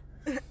Kaka.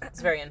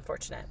 It's very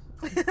unfortunate.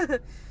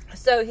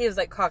 So he was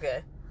like,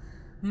 Kaka,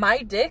 my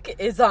dick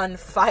is on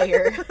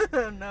fire.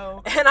 Oh,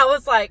 no. And I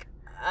was like,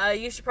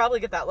 you should probably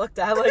get that looked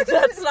at. Like,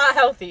 that's not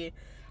healthy.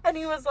 And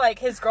he was like,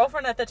 his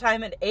girlfriend at the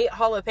time had ate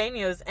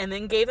jalapenos and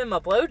then gave him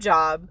a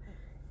blowjob.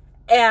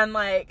 And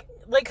like,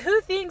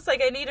 who thinks,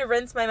 like, I need to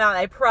rinse my mouth?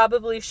 I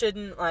probably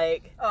shouldn't,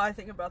 like... Oh, I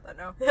think about that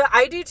now.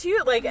 I do,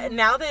 too. Like,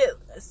 now that...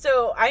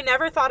 So, I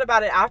never thought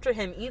about it after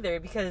him, either,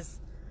 because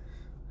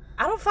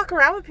I don't fuck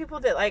around with people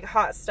that like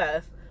hot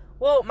stuff.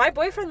 Well, my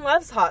boyfriend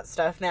loves hot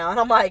stuff now, and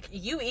I'm like,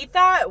 you eat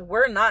that?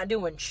 We're not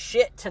doing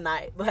shit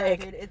tonight. Like,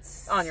 yeah, dude,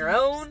 it's on your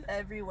own.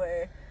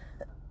 Everywhere.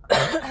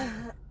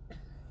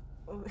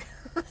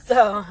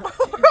 So...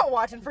 We're all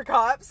watching for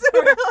cops.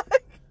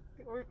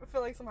 We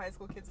feel like some high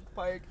school kids at the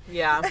park.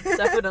 Yeah,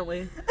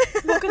 definitely.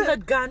 Smoking the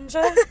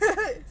ganja.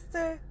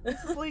 Sir,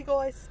 this is legal,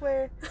 I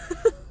swear.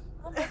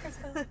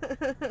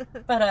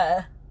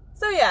 But,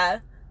 so yeah,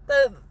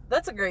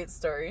 that's a great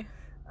story.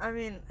 I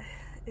mean,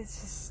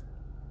 it's just,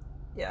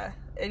 yeah.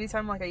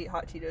 Anytime, like, I eat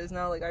hot Cheetos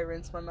now, like, I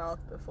rinse my mouth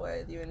before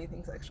I do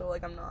anything sexual.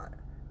 Like, I'm not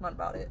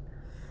about it.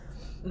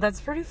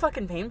 That's pretty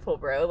fucking painful,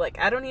 bro. Like,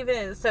 I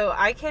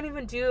can't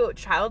even do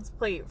Child's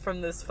Plate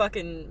from this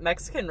fucking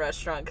Mexican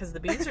restaurant because the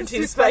beans are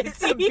too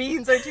spicy. The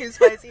beans are too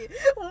spicy.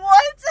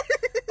 What?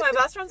 My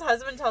best friend's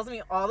husband tells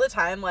me all the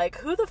time, like,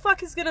 who the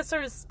fuck is gonna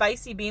serve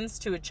spicy beans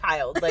to a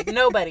child? Like,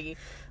 nobody.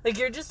 Like,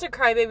 you're just a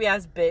crybaby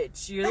ass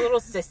bitch. You're a little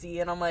sissy.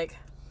 And I'm like,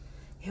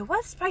 it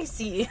was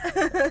spicy.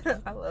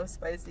 I love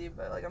spicy,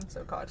 but, like, I'm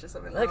so cautious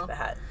of it now. Like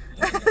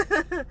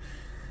that.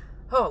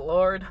 Oh,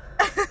 Lord.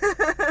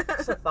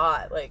 Just a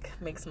thought, like,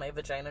 makes my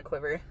vagina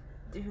quiver.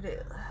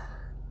 Dude,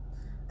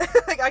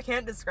 like, I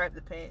can't describe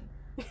the pain.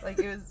 Like,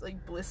 it was,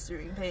 like,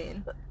 blistering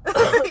pain.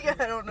 Like,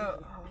 I don't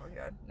know. Oh, my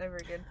God. Never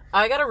again.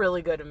 I got a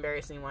really good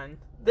embarrassing one.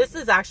 This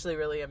is actually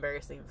really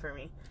embarrassing for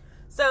me.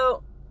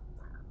 So,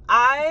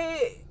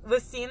 I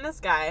was seeing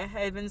this guy. I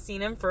had been seeing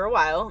him for a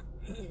while.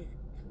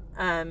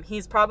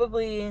 He's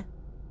probably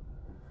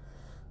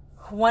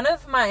one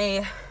of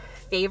my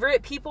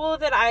favorite people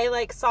that I,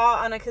 like, saw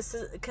on a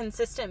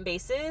consistent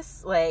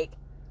basis. Like,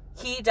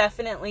 he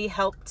definitely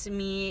helped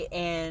me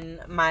in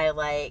my,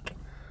 like,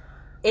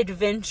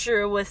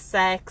 adventure with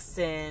sex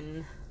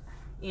and,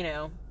 you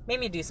know, made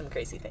me do some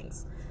crazy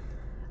things.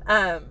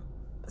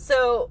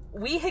 So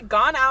we had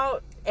gone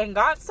out and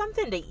got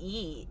something to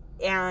eat,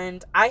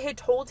 and I had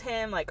told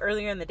him, like,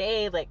 earlier in the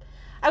day, like,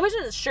 I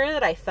wasn't sure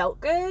that I felt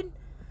good.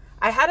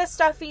 I had a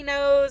stuffy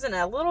nose and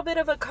a little bit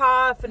of a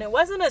cough, and it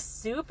wasn't a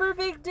super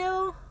big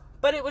deal,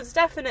 but it was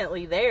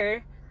definitely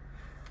there.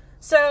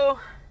 So,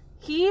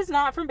 he's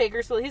not from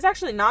Bakersfield. He's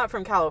actually not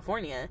from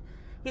California.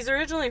 He's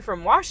originally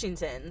from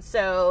Washington.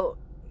 So,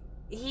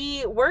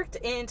 he worked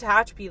in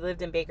Tehachapi,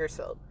 lived in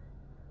Bakersfield.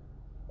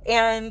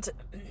 And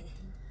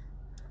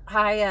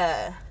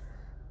at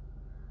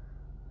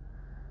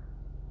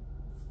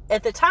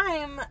the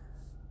time,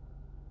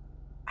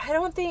 I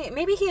don't think,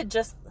 maybe he had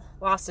just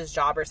lost his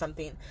job or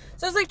something.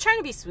 So I was like trying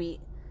to be sweet.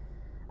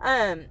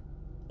 And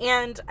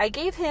I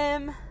gave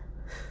him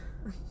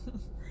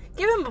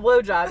a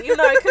blowjob, even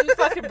though I couldn't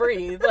fucking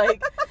breathe.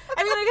 Like,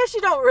 I mean, I guess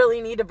you don't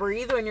really need to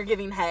breathe when you're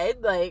giving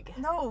head. Like,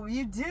 no,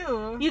 you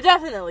do. You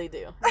definitely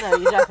do. No,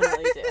 you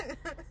definitely do.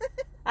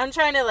 I'm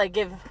trying to, like,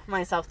 give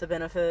myself the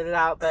benefit of the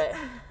doubt, but,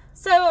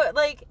 so,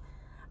 like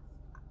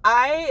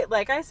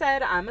I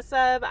said, I'm a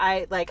sub.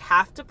 I, like,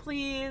 have to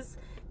please,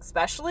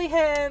 especially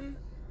him.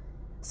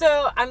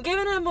 So, I'm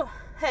giving him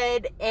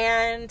head,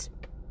 and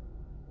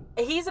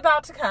he's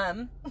about to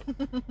come,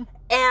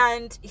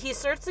 and he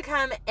starts to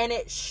come, and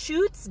it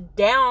shoots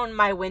down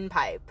my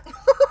windpipe.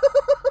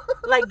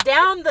 Like,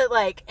 down the,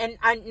 like, and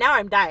now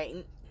I'm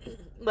dying.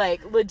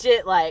 Like,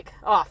 legit, like,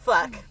 oh,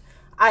 fuck.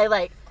 I,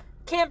 like,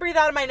 can't breathe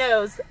out of my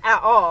nose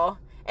at all.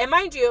 And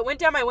mind you, it went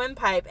down my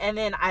windpipe, and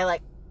then I,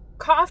 like,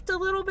 coughed a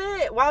little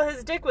bit while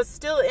his dick was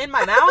still in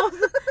my mouth.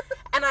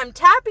 And I'm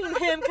tapping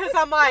him because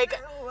I'm like,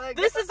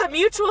 this is a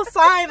mutual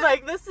sign.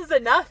 Like, this is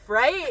enough,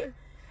 right?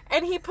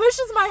 And he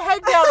pushes my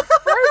head down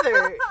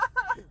further.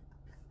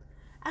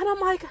 And I'm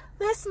like,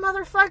 this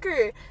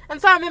motherfucker.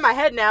 And so I'm in my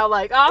head now,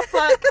 like, oh,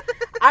 fuck.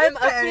 I'm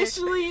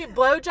officially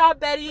Blowjob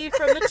Betty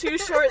from the Too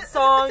Short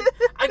song.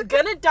 I'm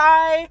gonna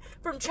die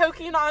from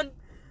choking on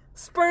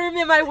sperm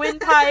in my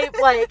windpipe.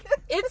 Like,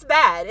 it's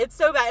bad. It's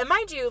so bad. And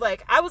mind you,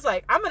 like, I was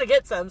like, I'm gonna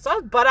get some. So I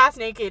was butt-ass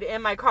naked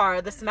in my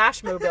car, the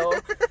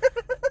Smashmobile.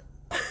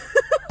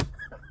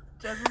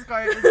 Jess's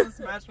car is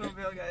the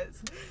Smashmobile,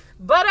 guys.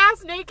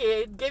 Butt-ass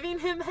naked, giving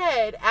him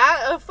head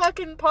at a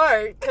fucking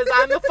park, because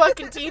I'm a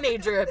fucking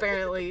teenager,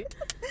 apparently.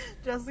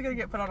 Jess is gonna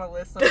get put on a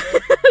list someday.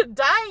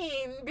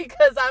 Dying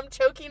because I'm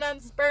choking on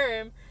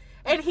sperm,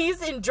 and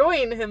he's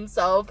enjoying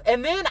himself,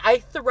 and then I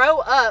throw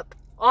up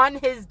on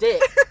his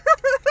dick.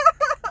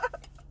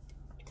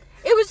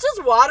 It was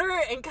just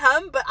water and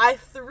cum, but I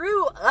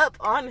threw up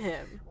on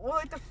him. Well,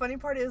 like, the funny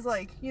part is,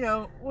 like, you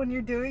know, when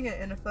you're doing it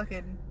in a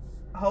fucking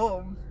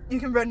home, you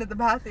can run to the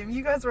bathroom.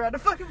 You guys were at a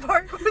fucking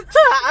park.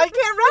 I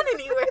can't run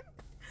anywhere.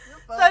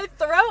 So I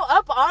throw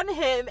up on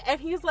him, and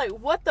he's like,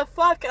 what the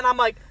fuck? And I'm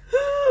like,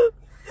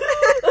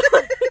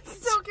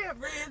 still can't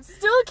breathe.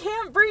 Still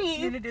can't breathe.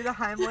 You need to do the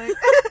Heimlich.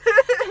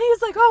 And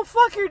he's like, oh,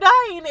 fuck, you're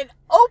dying. And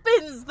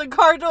opens the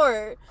car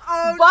door.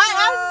 Oh,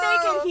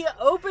 Butt-ass naked, he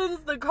opens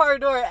the car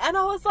door. And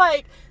I was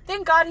like,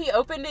 thank God he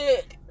opened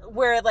it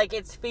where, like,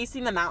 it's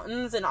facing the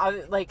mountains. And,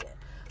 like,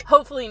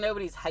 hopefully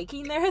nobody's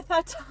hiking there at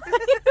that time.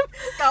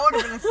 That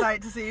would have been a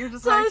sight to see. You're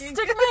just so hiking. I was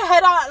sticking my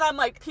head out, and I'm,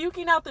 like,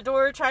 puking out the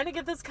door, trying to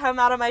get this cum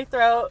out of my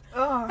throat.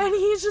 Ugh. And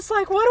he's just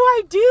like, what do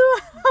I do?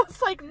 I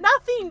was like,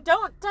 nothing.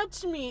 Don't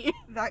touch me.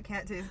 That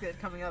can't taste good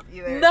coming up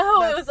either. No,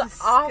 That's it was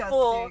disgusting.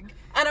 awful.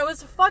 And I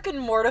was fucking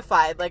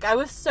mortified. Like, I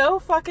was so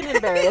fucking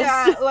embarrassed.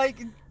 Yeah, like,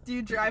 do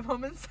you drive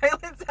home in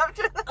silence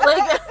after that?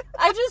 Like,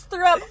 I just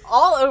threw up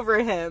all over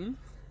him.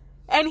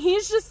 And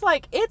he's just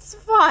like, it's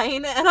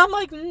fine. And I'm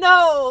like,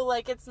 no,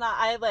 like, it's not.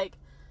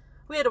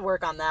 We had to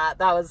work on that.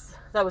 That was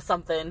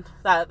something.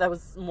 That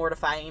was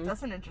mortifying.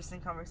 That's an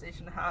interesting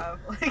conversation to have.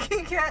 Like,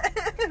 you can't.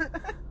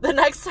 The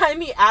next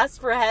time he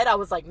asked for head, I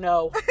was like,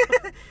 no.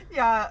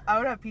 Yeah, I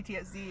would have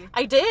PTSD.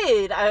 I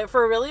did.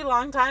 For a really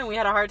long time, we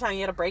had a hard time.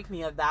 He had to break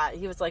me of that.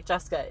 He was like,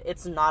 Jessica,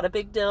 it's not a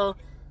big deal.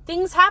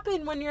 Things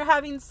happen when you're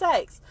having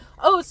sex.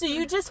 Oh, so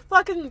you just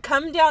fucking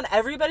come down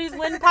everybody's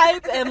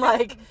windpipe? And,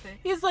 like,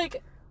 he's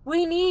like,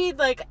 we need,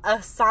 like,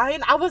 a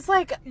sign. I was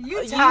like, you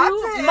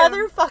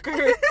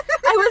motherfucker.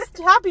 I was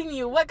tapping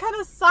you. What kind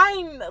of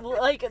sign?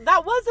 Like,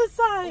 that was a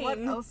sign.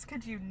 What else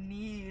could you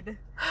need?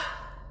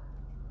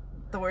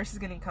 The worst is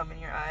getting cum in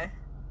your eye.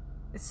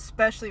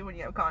 Especially when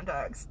you have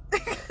contacts.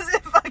 Because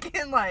it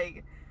fucking,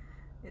 like,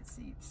 it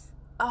seeps.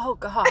 Oh,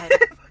 God.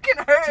 It fucking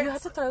hurts. Do you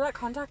have to throw that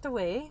contact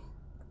away?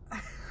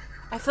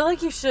 I feel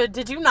like you should.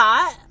 Did you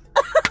not?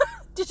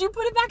 Did you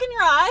put it back in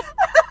your eye?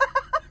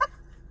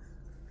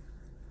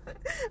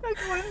 I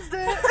cleansed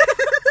it.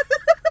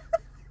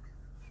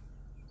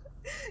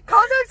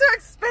 Contacts are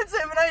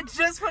expensive, and I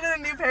just put in a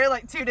new pair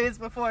like 2 days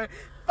before.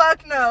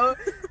 Fuck no.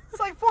 It's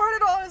like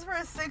 $400 for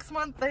a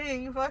 6-month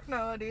thing. Fuck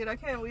no, dude. I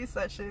can't waste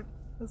that shit.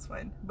 That's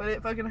fine. But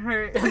it fucking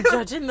hurt. I'm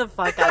judging the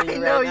fuck out of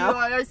you right now. I know you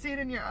are. I see it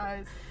in your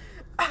eyes.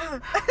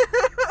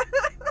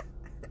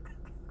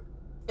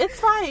 It's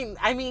fine.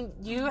 I mean,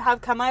 you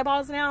have cum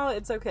eyeballs now.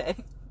 It's okay.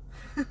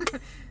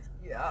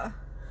 Yeah.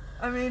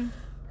 I mean,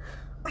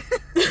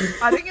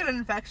 I didn't get an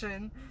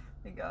infection.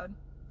 Thank God.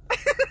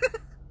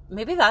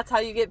 Maybe that's how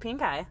you get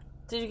pink eye.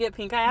 Did you get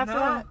pink eye after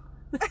that?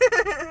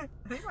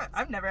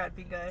 I've never had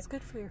pink eye. It's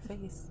good for your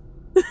face.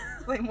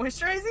 Like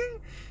moisturizing?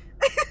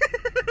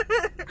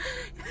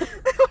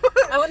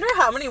 I wonder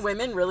how many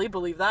women really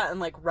believe that and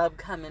like rub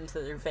cum into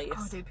their face.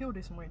 Oh, dude, people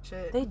do some weird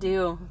shit. They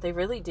do. They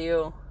really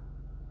do.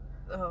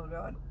 Oh,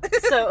 God.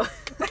 So,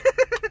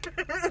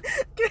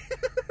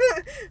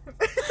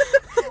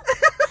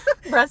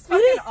 breastfeeding?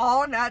 Fucking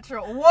all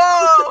natural. Whoa!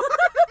 I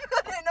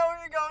didn't know where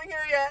you're going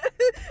here yet.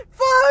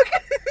 Fuck!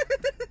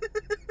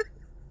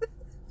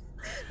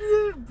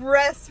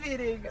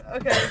 Breastfeeding.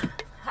 Okay.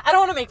 I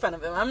don't want to make fun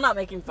of him. I'm not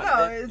making fun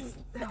of him. It's...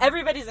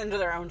 Everybody's into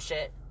their own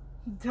shit.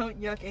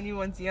 Don't yuck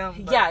anyone's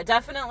yum. But... Yeah,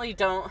 definitely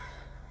don't.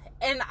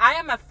 And I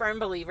am a firm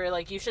believer,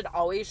 like, you should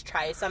always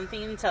try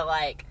something to,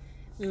 like,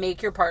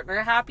 make your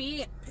partner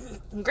happy.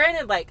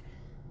 Granted, like,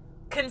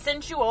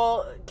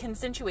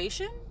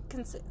 consensuation?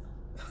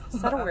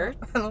 Is that a word?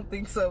 I don't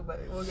think so, but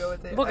we'll go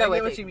with it. We'll go with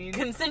it. What you mean.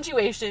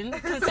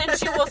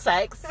 Consensual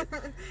sex,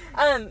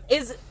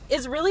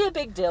 is really a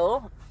big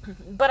deal.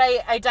 But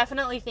I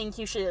definitely think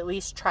you should at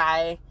least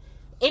try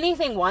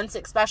anything once,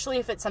 especially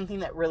if it's something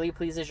that really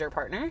pleases your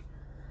partner.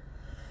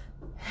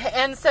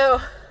 And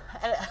so,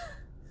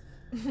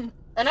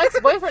 an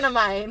ex-boyfriend of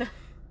mine,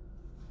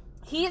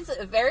 he's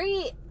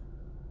very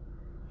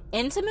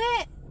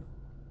intimate,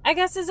 I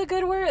guess is a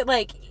good word.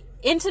 Like,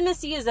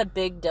 intimacy is a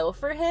big deal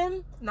for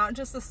him. Not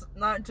just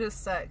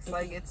sex.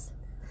 Like, it's...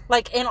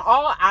 Like, in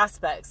all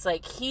aspects.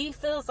 Like, he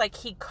feels like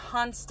he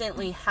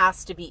constantly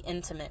has to be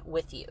intimate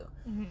with you.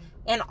 Mm-hmm.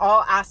 In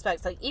all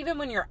aspects. Like, even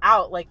when you're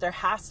out, like, there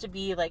has to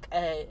be, like,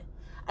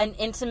 an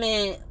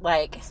intimate,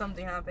 like...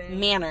 something happening.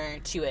 Manner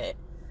to it.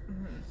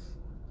 Mm-hmm.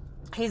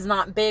 He's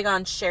not big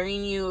on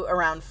sharing you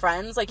around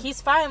friends. Like,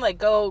 he's fine. Like,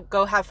 go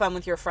have fun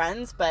with your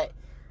friends. But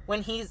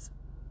when he's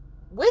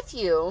with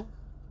you...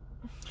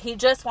 He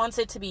just wants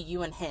it to be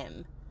you and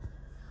him.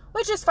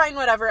 Which is fine,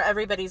 whatever.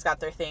 Everybody's got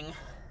their thing.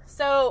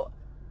 So,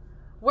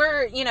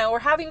 we're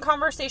having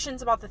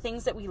conversations about the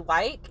things that we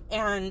like.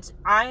 And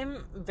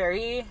I'm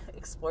very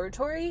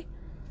exploratory.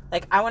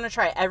 Like, I want to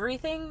try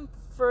everything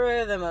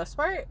for the most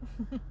part.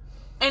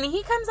 And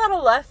he comes out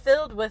of left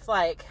field with,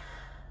 like...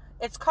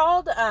 It's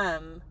called,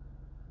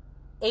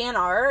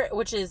 A&R,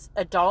 which is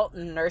Adult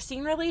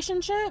Nursing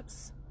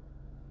Relationships.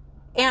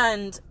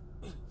 And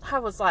I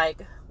was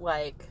like...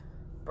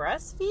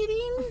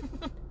 breastfeeding?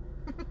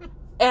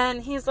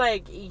 And he's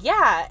like,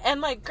 yeah.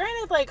 And, like,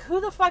 granted, like, who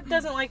the fuck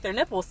doesn't like their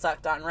nipples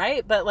sucked on,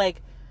 right? But,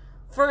 like,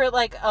 for,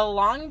 like, a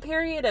long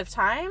period of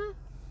time,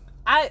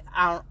 I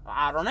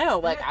don't know.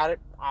 Like, I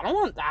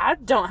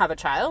don't have a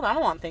child. I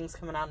don't want things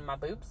coming out of my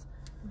boobs.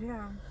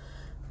 Yeah.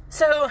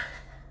 So,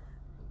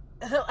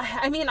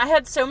 I mean, I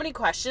had so many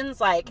questions.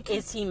 Like,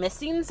 is he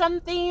missing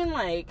something?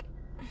 Like,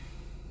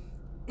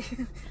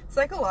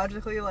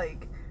 psychologically,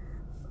 like,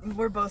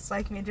 we're both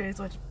psych majors,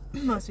 which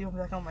most people be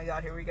like, oh my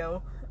god, here we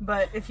go.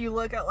 But if you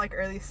look at, like,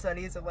 early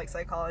studies of, like,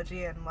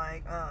 psychology and,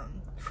 like,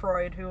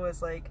 Freud, who was,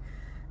 like,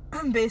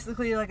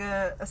 basically, like,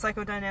 a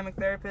psychodynamic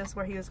therapist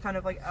where he was kind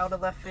of, like, out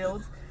of left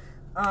field,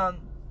 a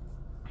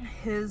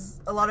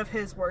lot of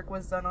his work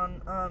was done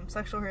on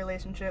sexual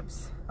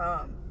relationships,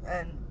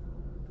 and,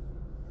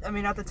 I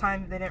mean, at the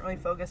time, they didn't really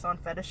focus on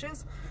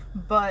fetishes,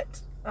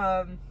 but,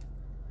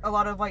 a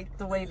lot of, like,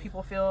 the way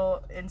people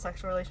feel in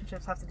sexual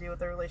relationships have to do with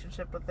their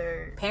relationship with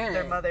their parent,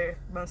 their mother,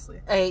 mostly.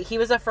 He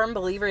was a firm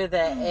believer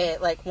that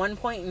at, like, one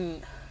point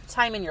in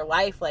time in your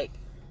life, like,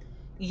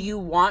 you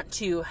want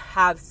to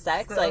have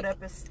sex, the like...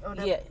 Oedipus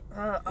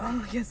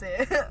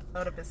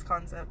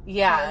concept.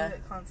 Yeah.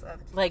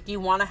 Concept. Like, you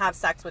want to have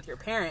sex with your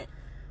parent.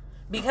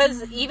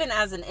 Because even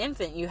as an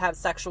infant, you have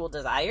sexual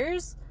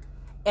desires,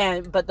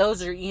 but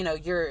those are,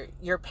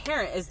 your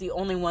parent is the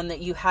only one that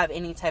you have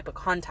any type of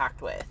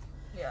contact with.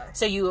 Yeah.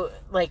 So you,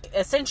 like,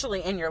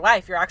 essentially in your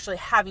life, you're actually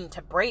having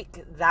to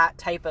break that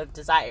type of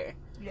desire.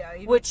 Yeah.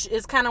 Which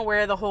is kind of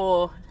where the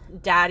whole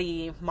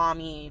daddy,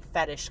 mommy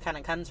fetish kind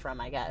of comes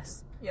from, I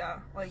guess. Yeah.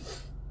 Like,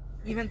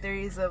 even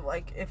theories of,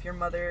 like, if your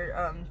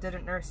mother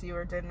didn't nurse you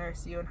or did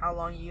nurse you and how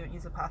long you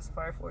use a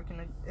pacifier for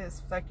can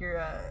affect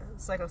your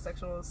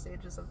psychosexual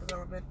stages of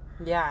development.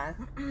 Yeah.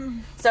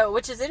 So,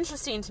 which is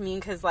interesting to me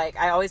because, like,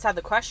 I always had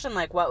the question,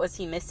 like, what was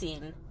he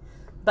missing?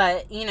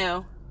 But,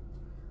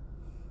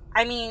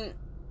 I mean...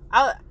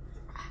 I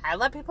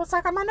let people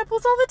suck on my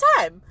nipples all the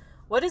time.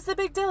 What is the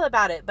big deal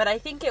about it? But I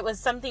think it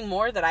was something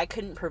more that I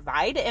couldn't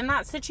provide in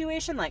that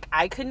situation. Like,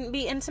 I couldn't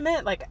be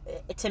intimate. Like,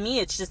 to me,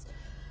 it's just...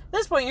 At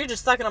this point, you're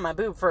just sucking on my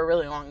boob for a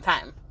really long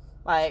time.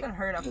 Like... It's gonna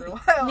hurt after a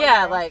while.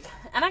 Yeah, like...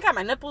 And I got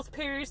my nipples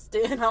pierced,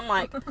 and I'm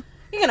like...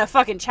 You're gonna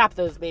fucking chap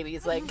those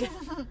babies. Like, get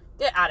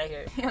out of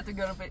here. You have to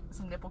go to get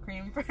some nipple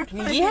cream for...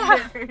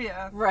 Yeah.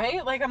 Yeah.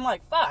 Right? Like, I'm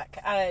like, fuck.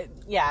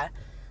 Yeah.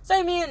 So,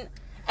 I mean...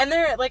 And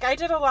I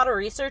did a lot of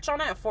research on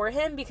it for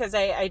him because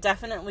I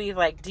definitely,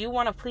 like, do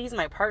want to please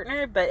my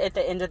partner, but at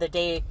the end of the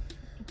day...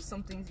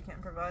 Some things you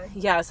can't provide.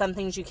 Yeah, some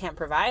things you can't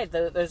provide.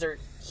 Those are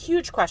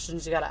huge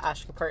questions you gotta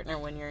ask your partner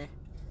when you're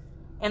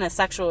in a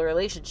sexual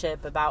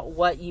relationship about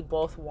what you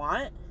both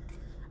want.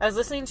 I was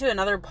listening to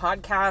another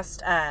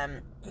podcast,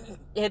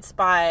 it's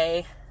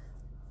by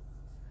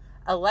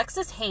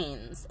Alexis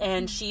Haynes,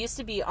 and she used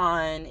to be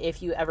on,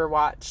 if you ever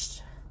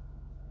watched...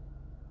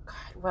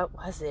 What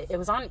was it? It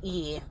was on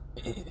E!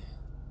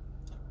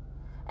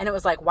 And it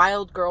was like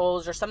Wild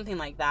Girls or something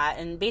like that.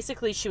 And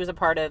basically she was a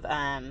part of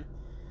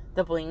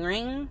The Bling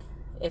Ring.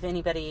 If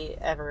anybody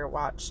ever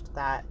watched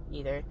that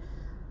either.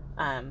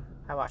 I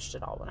watched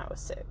it all when I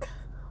was sick.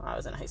 When I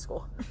was in high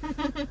school.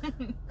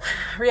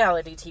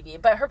 reality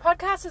TV. But her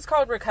podcast is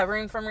called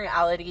Recovering from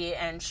Reality,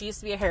 and she used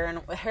to be a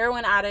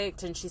heroin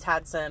addict, and she's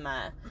had some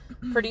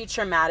pretty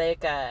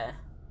traumatic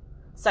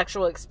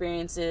sexual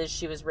experiences.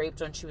 She was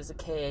raped when she was a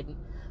kid.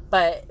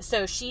 But,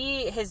 so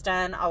she has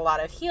done a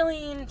lot of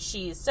healing.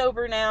 She's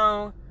sober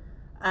now.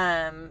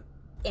 And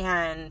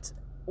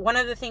one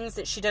of the things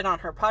that she did on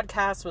her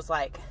podcast was,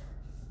 like,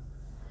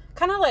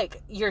 kind of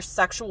like your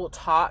sexual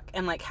talk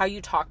and, like, how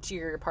you talk to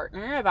your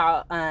partner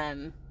about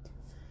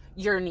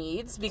your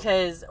needs.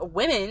 Because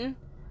women,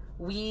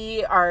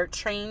 we are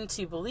trained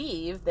to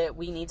believe that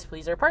we need to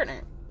please our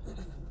partner.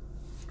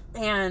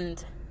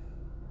 And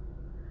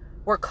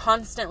we're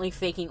constantly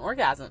faking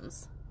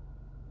orgasms.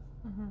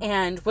 Mm-hmm.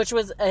 And which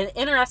was an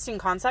interesting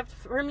concept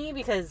for me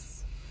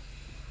because,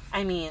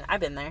 I mean, I've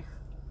been there.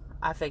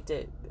 I faked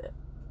it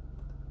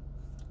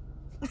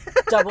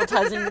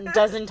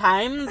dozen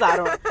times.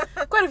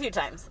 Quite a few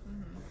times.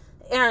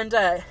 Mm-hmm. And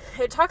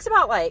it talks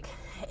about, like,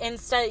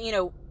 instead, you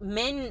know,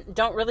 men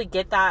don't really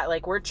get that.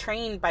 Like, we're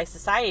trained by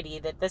society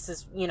that this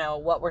is, you know,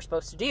 what we're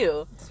supposed to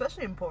do.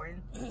 Especially in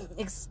porn.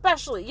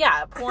 Especially,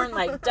 yeah, porn,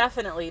 like,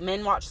 definitely.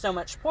 Men watch so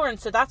much porn,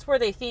 so that's where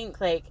they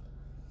think, like,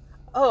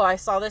 oh, I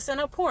saw this in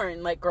a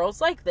porn, like,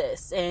 girls like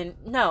this. And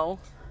no,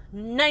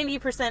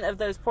 90% of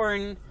those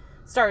porn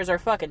stars are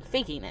fucking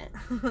faking it.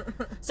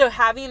 So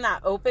having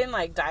that open,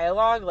 like,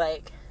 dialogue,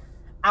 like,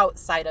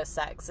 outside of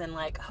sex, and,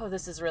 like, oh,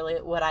 this is really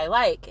what I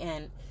like,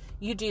 and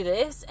you do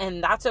this,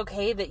 and that's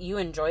okay that you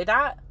enjoy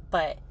that,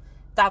 but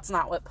that's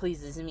not what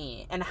pleases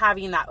me. And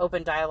having that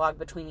open dialogue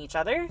between each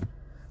other,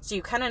 so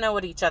you kind of know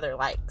what each other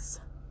likes.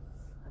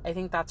 I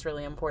think that's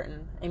really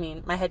important. I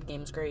mean, my head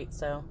game's great,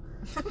 so...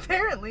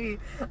 Apparently.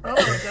 I don't know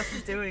what Jess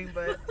is doing,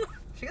 but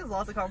she gets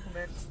lots of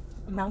compliments.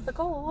 Mouth of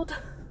gold.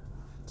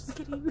 Just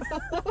kidding.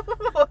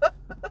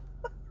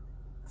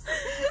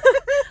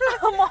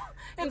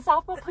 In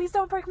softball, please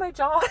don't break my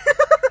jaw.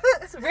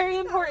 It's very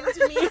important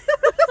to me.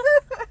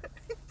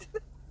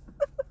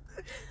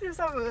 You just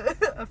have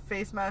a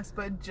face mask,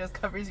 but it just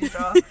covers your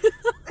jaw. You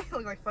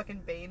look like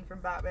fucking Bane from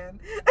Batman.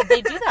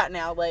 They do that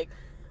now. Like,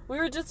 we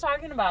were just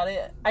talking about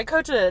it. I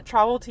coach a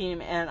travel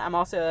team, and I'm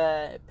also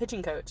a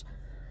pitching coach.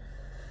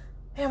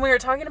 And we were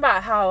talking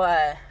about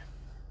how,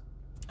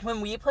 when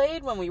we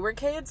were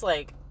kids,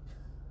 like,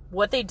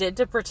 what they did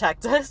to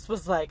protect us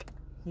was, like,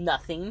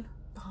 nothing.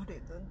 Oh,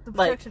 dude, the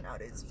protection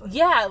nowadays is fucking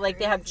yeah, crazy. like,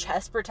 they have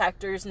chest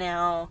protectors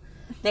now.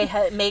 They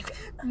make...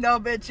 No,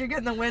 bitch, you're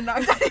getting the wind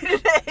knocked out of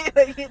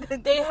you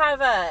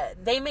today.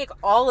 They make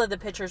all of the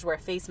pitchers wear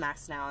face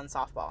masks now in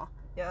softball.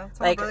 Yeah,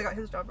 so my brother got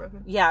his jaw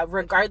broken. Yeah,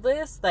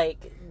 regardless,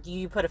 like,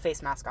 you put a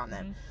face mask on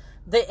them. Mm-hmm.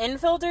 The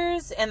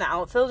infielders and the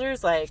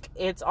outfielders, like,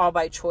 it's all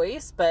by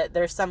choice, but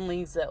there's some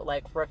leagues that,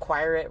 like,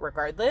 require it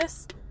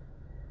regardless.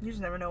 You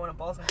just never know when a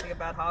ball's gonna take a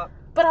bad hop.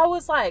 But I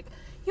was like,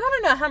 you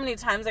want to know how many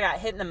times I got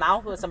hit in the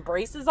mouth with some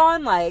braces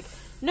on? Like,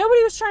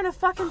 nobody was trying to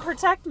fucking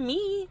protect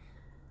me.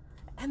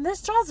 And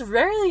this jaw's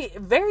very,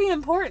 very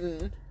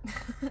important.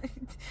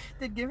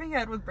 Did giving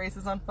head with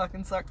braces on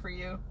fucking suck for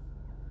you?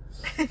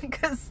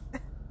 Because,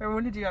 or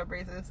when did you have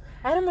braces?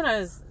 I had them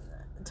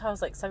until I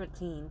was like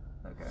 17.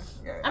 Okay.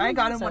 Yeah, I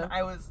got him when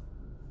I was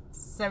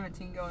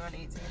 17 going on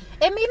 18.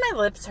 It made my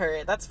lips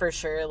hurt, that's for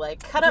sure.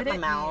 Like, cut up my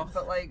mouth.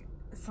 But, like,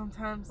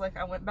 sometimes, like,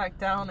 I went back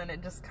down and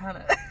it just kind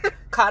of...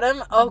 Caught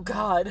him? Oh,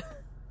 God.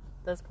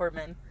 Those poor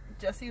men.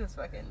 Jesse was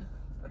fucking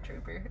a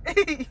trooper.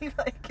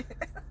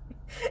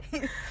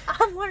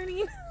 I'm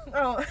learning.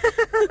 Oh.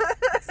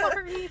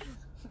 Sorry.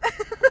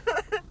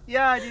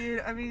 Yeah,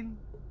 dude. I mean,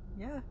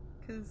 yeah.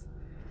 Because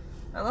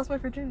I lost my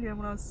virginity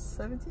when I was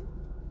 17.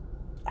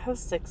 I was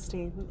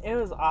 16. It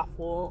was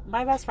awful.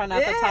 My best friend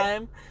at the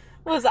time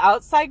was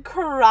outside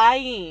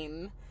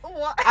crying.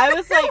 What? I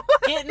was like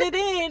getting it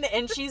in,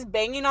 and she's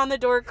banging on the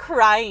door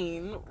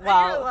crying.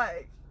 While you're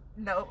like,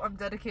 no, I'm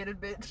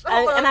dedicated, bitch.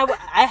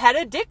 I had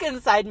a dick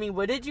inside me.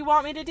 What did you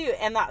want me to do?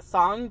 And that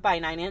song by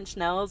 9 Inch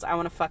Nails, I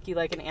Want to Fuck You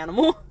Like an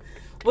Animal,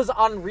 was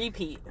on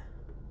repeat.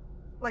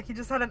 Like he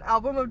just had an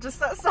album of just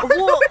that song.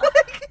 Well,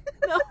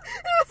 no.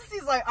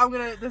 He's like,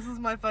 this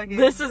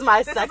is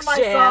my sex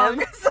jam.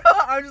 Song. So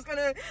I'm just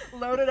gonna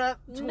load it up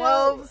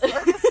 12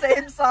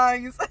 same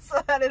songs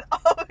so that it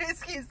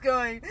always keeps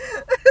going.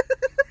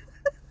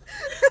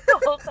 The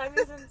whole time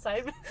he's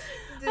inside me.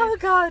 Dude, oh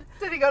God.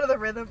 Did he go to the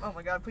rhythm? Oh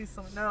my God, please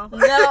tell me no. No.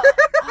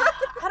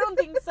 I don't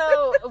think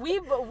so.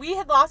 We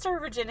had lost our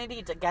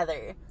virginity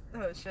together.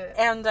 Oh shit.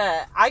 And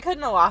I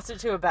couldn't have lost it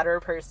to a better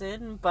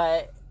person,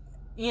 but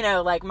you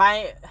know, like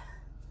I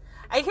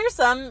hear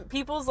some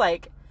people's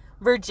like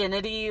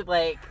virginity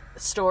like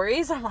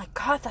stories. I'm like,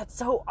 God, that's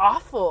so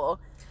awful.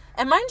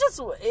 And mine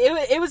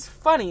it was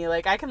funny.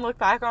 Like I can look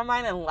back on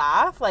mine and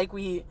laugh. Like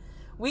we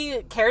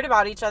cared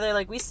about each other.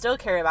 Like we still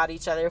care about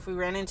each other. If we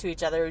ran into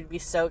each other, we'd be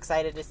so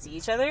excited to see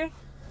each other.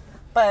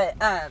 But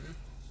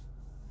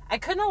I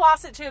couldn't have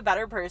lost it to a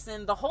better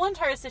person. The whole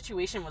entire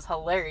situation was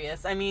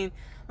hilarious. I mean,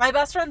 my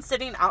best friend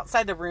sitting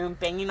outside the room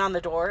banging on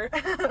the door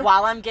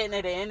while I'm getting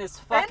it in is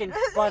fucking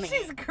funny.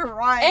 She's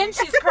crying. And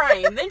she's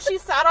crying. Then she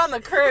sat on the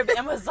curb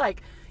and was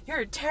like, You're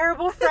a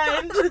terrible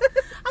friend. I'm like,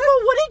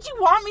 what did you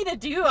want me to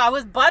do? I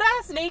was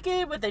butt-ass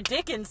naked with a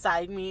dick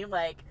inside me.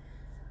 Like,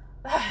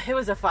 it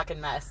was a fucking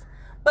mess.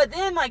 But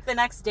then, like, the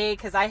next day,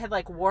 because I had,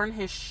 like, worn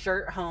his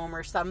shirt home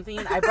or something,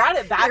 I brought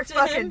it back to him.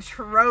 Your fucking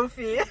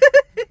trophy.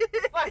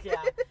 Fuck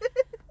yeah.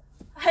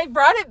 I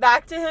brought it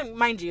back to him.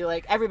 Mind you,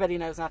 like, everybody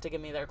knows not to give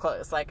me their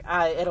clothes. Like,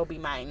 it'll be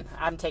mine.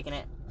 I'm taking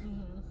it.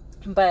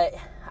 Mm-hmm. But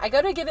I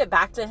go to give it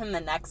back to him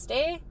the next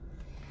day,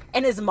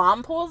 and his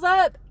mom pulls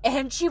up,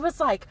 and she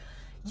was like,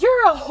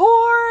 you're a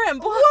whore,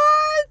 and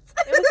what?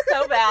 It was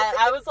so bad.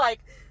 I was like,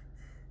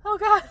 oh,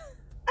 God.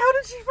 How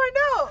did she find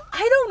out?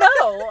 I don't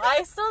know.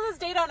 I still to this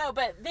day don't know.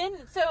 But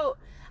then, so,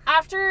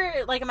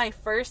 after, like, my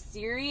first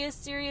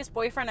serious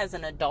boyfriend as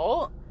an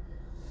adult,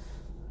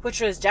 which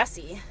was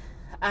Jesse.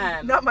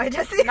 Not my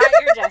Jesse. Not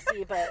your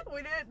Jesse, but...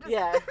 We didn't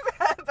just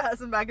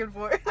pass him back and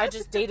forth. I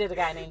just dated a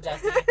guy named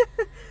Jesse.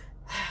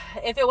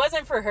 If it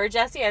wasn't for her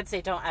Jesse, I'd say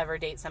don't ever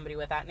date somebody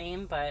with that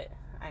name, but,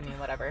 I mean,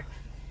 whatever.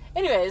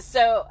 Anyways,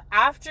 so,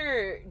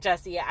 after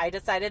Jesse, I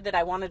decided that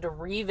I wanted to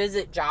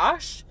revisit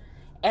Josh.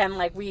 And,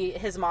 like,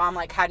 his mom,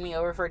 like, had me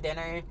over for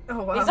dinner.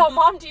 Oh, wow. He's all,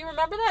 Mom, do you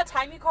remember that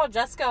time you called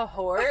Jessica a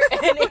whore?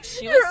 And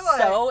she was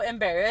like, so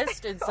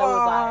embarrassed, and so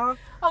was I.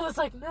 I was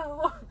like,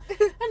 no.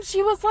 And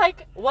she was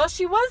like, well,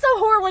 she was a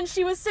whore when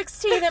she was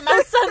 16 at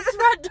my son's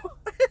front door.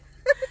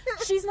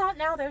 She's not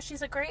now, though.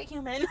 She's a great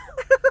human.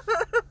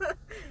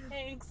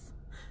 Thanks.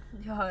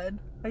 God.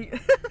 I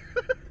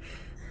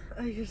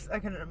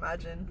couldn't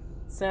imagine.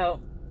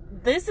 So,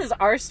 this is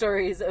our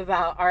stories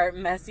about our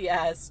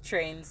messy-ass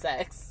train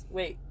sex.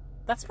 Wait.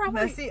 That's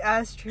probably... Messy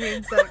ass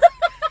train sex.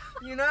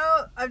 You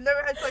know, I've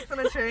never had sex on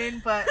a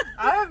train, but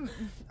I'm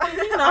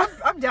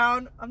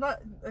down. I'm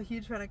not a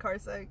huge fan of car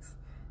sex.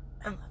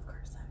 I love car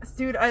sex.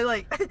 Dude, I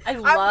love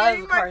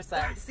car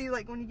sex. See,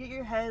 like, when you get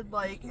your head,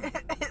 like,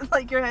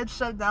 like, your head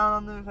shoved down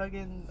on the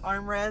fucking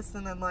armrest,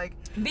 and then, like...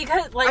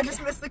 Because, like... I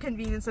just miss the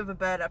convenience of a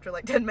bed after,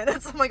 like, 10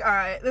 minutes. I'm like,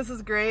 alright, this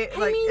is great.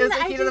 Like, mean, it was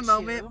the heat of the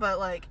moment, but,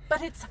 like...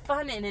 But it's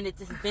fun, and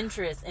it's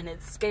adventurous, and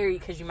it's scary,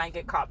 because you might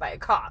get caught by a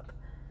cop.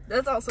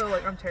 That's also,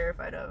 like, I'm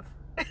terrified of.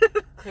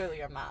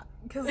 Clearly I'm not.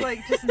 Because, like,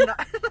 just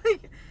not,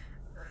 like,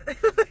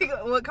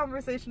 what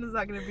conversation is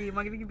that going to be? Am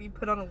I going to be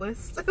put on a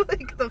list?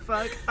 Like, the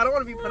fuck? I don't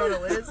want to be put on a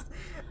list.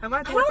 I might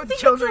have to work with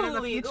children in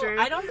the future.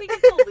 I don't think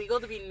it's illegal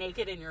to be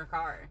naked in your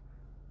car.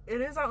 It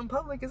is out in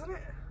public, isn't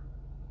it?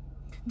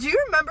 Do you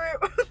remember,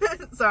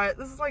 sorry,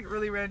 this is, like,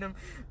 really random,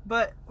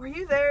 but were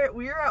you there?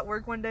 We were at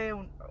work one day,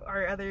 and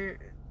our other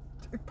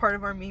part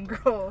of our Mean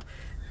Girl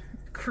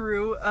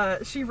crew,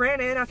 she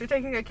ran in after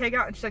taking a keg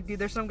out, and she's like, dude,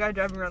 there's some guy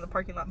driving around the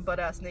parking lot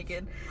butt-ass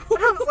naked. And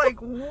I was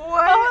like, what? Oh,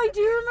 I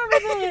do remember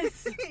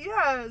this.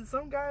 Yeah,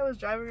 some guy was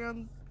driving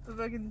around the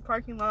fucking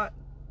parking lot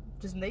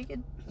just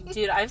naked.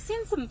 Dude, I've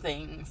seen some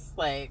things,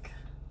 like,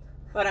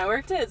 when I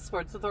worked at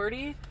Sports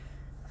Authority,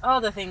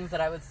 all the things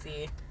that I would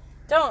see.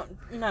 There's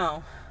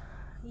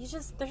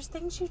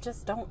things you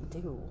just don't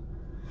do.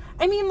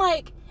 I mean,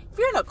 like, if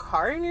you're in a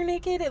car and you're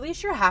naked, at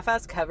least you're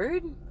half-ass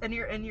covered. And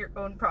you're in your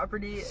own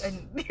property,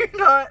 and you're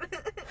not...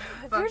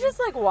 If you're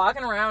just, like,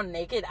 walking around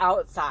naked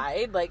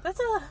outside, like,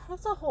 that's a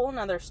whole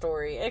nother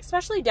story.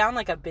 Especially down,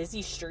 like, a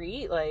busy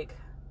street, like...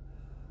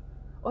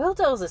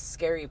 Oildale's a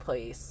scary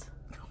place.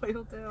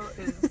 Oildale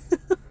is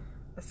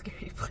a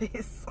scary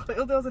place.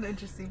 Oildale's an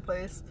interesting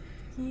place.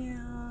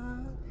 Yeah.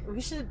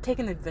 We should take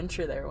an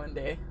adventure there one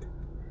day.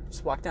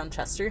 Just walk down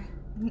Chester.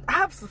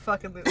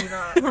 Absolutely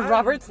not.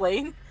 Roberts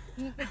Lane.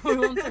 We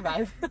won't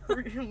survive.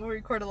 We'll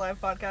record a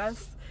live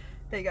podcast.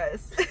 Hey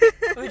guys.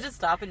 We just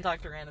stop and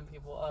talk to random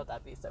people. Oh,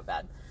 that'd be so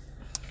bad.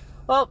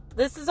 Well,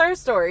 this is our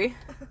story.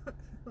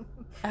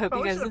 I hope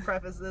you guys should have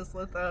prefaced this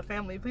with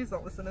family. Please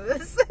don't listen to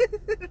this.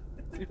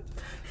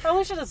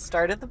 Probably should have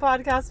started the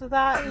podcast with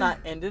that, not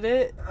ended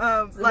it.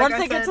 Once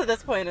they get to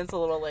this point, it's a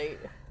little late.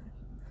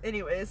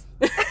 Anyways,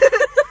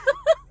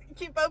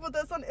 keep up with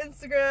us on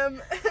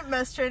Instagram,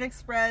 Mess Train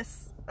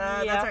Express.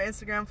 That's our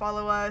Instagram.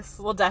 Follow us.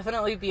 We'll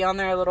definitely be on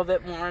there a little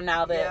bit more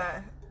now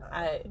that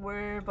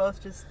we're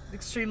both just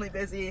extremely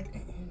busy.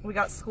 We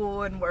got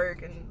school and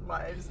work and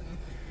lives,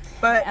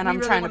 but I'm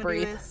really trying to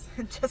breathe.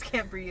 Just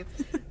can't breathe.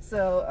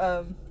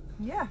 So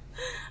yeah.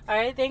 All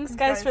right, thanks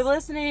guys for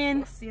listening.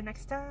 We'll see you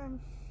next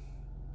time.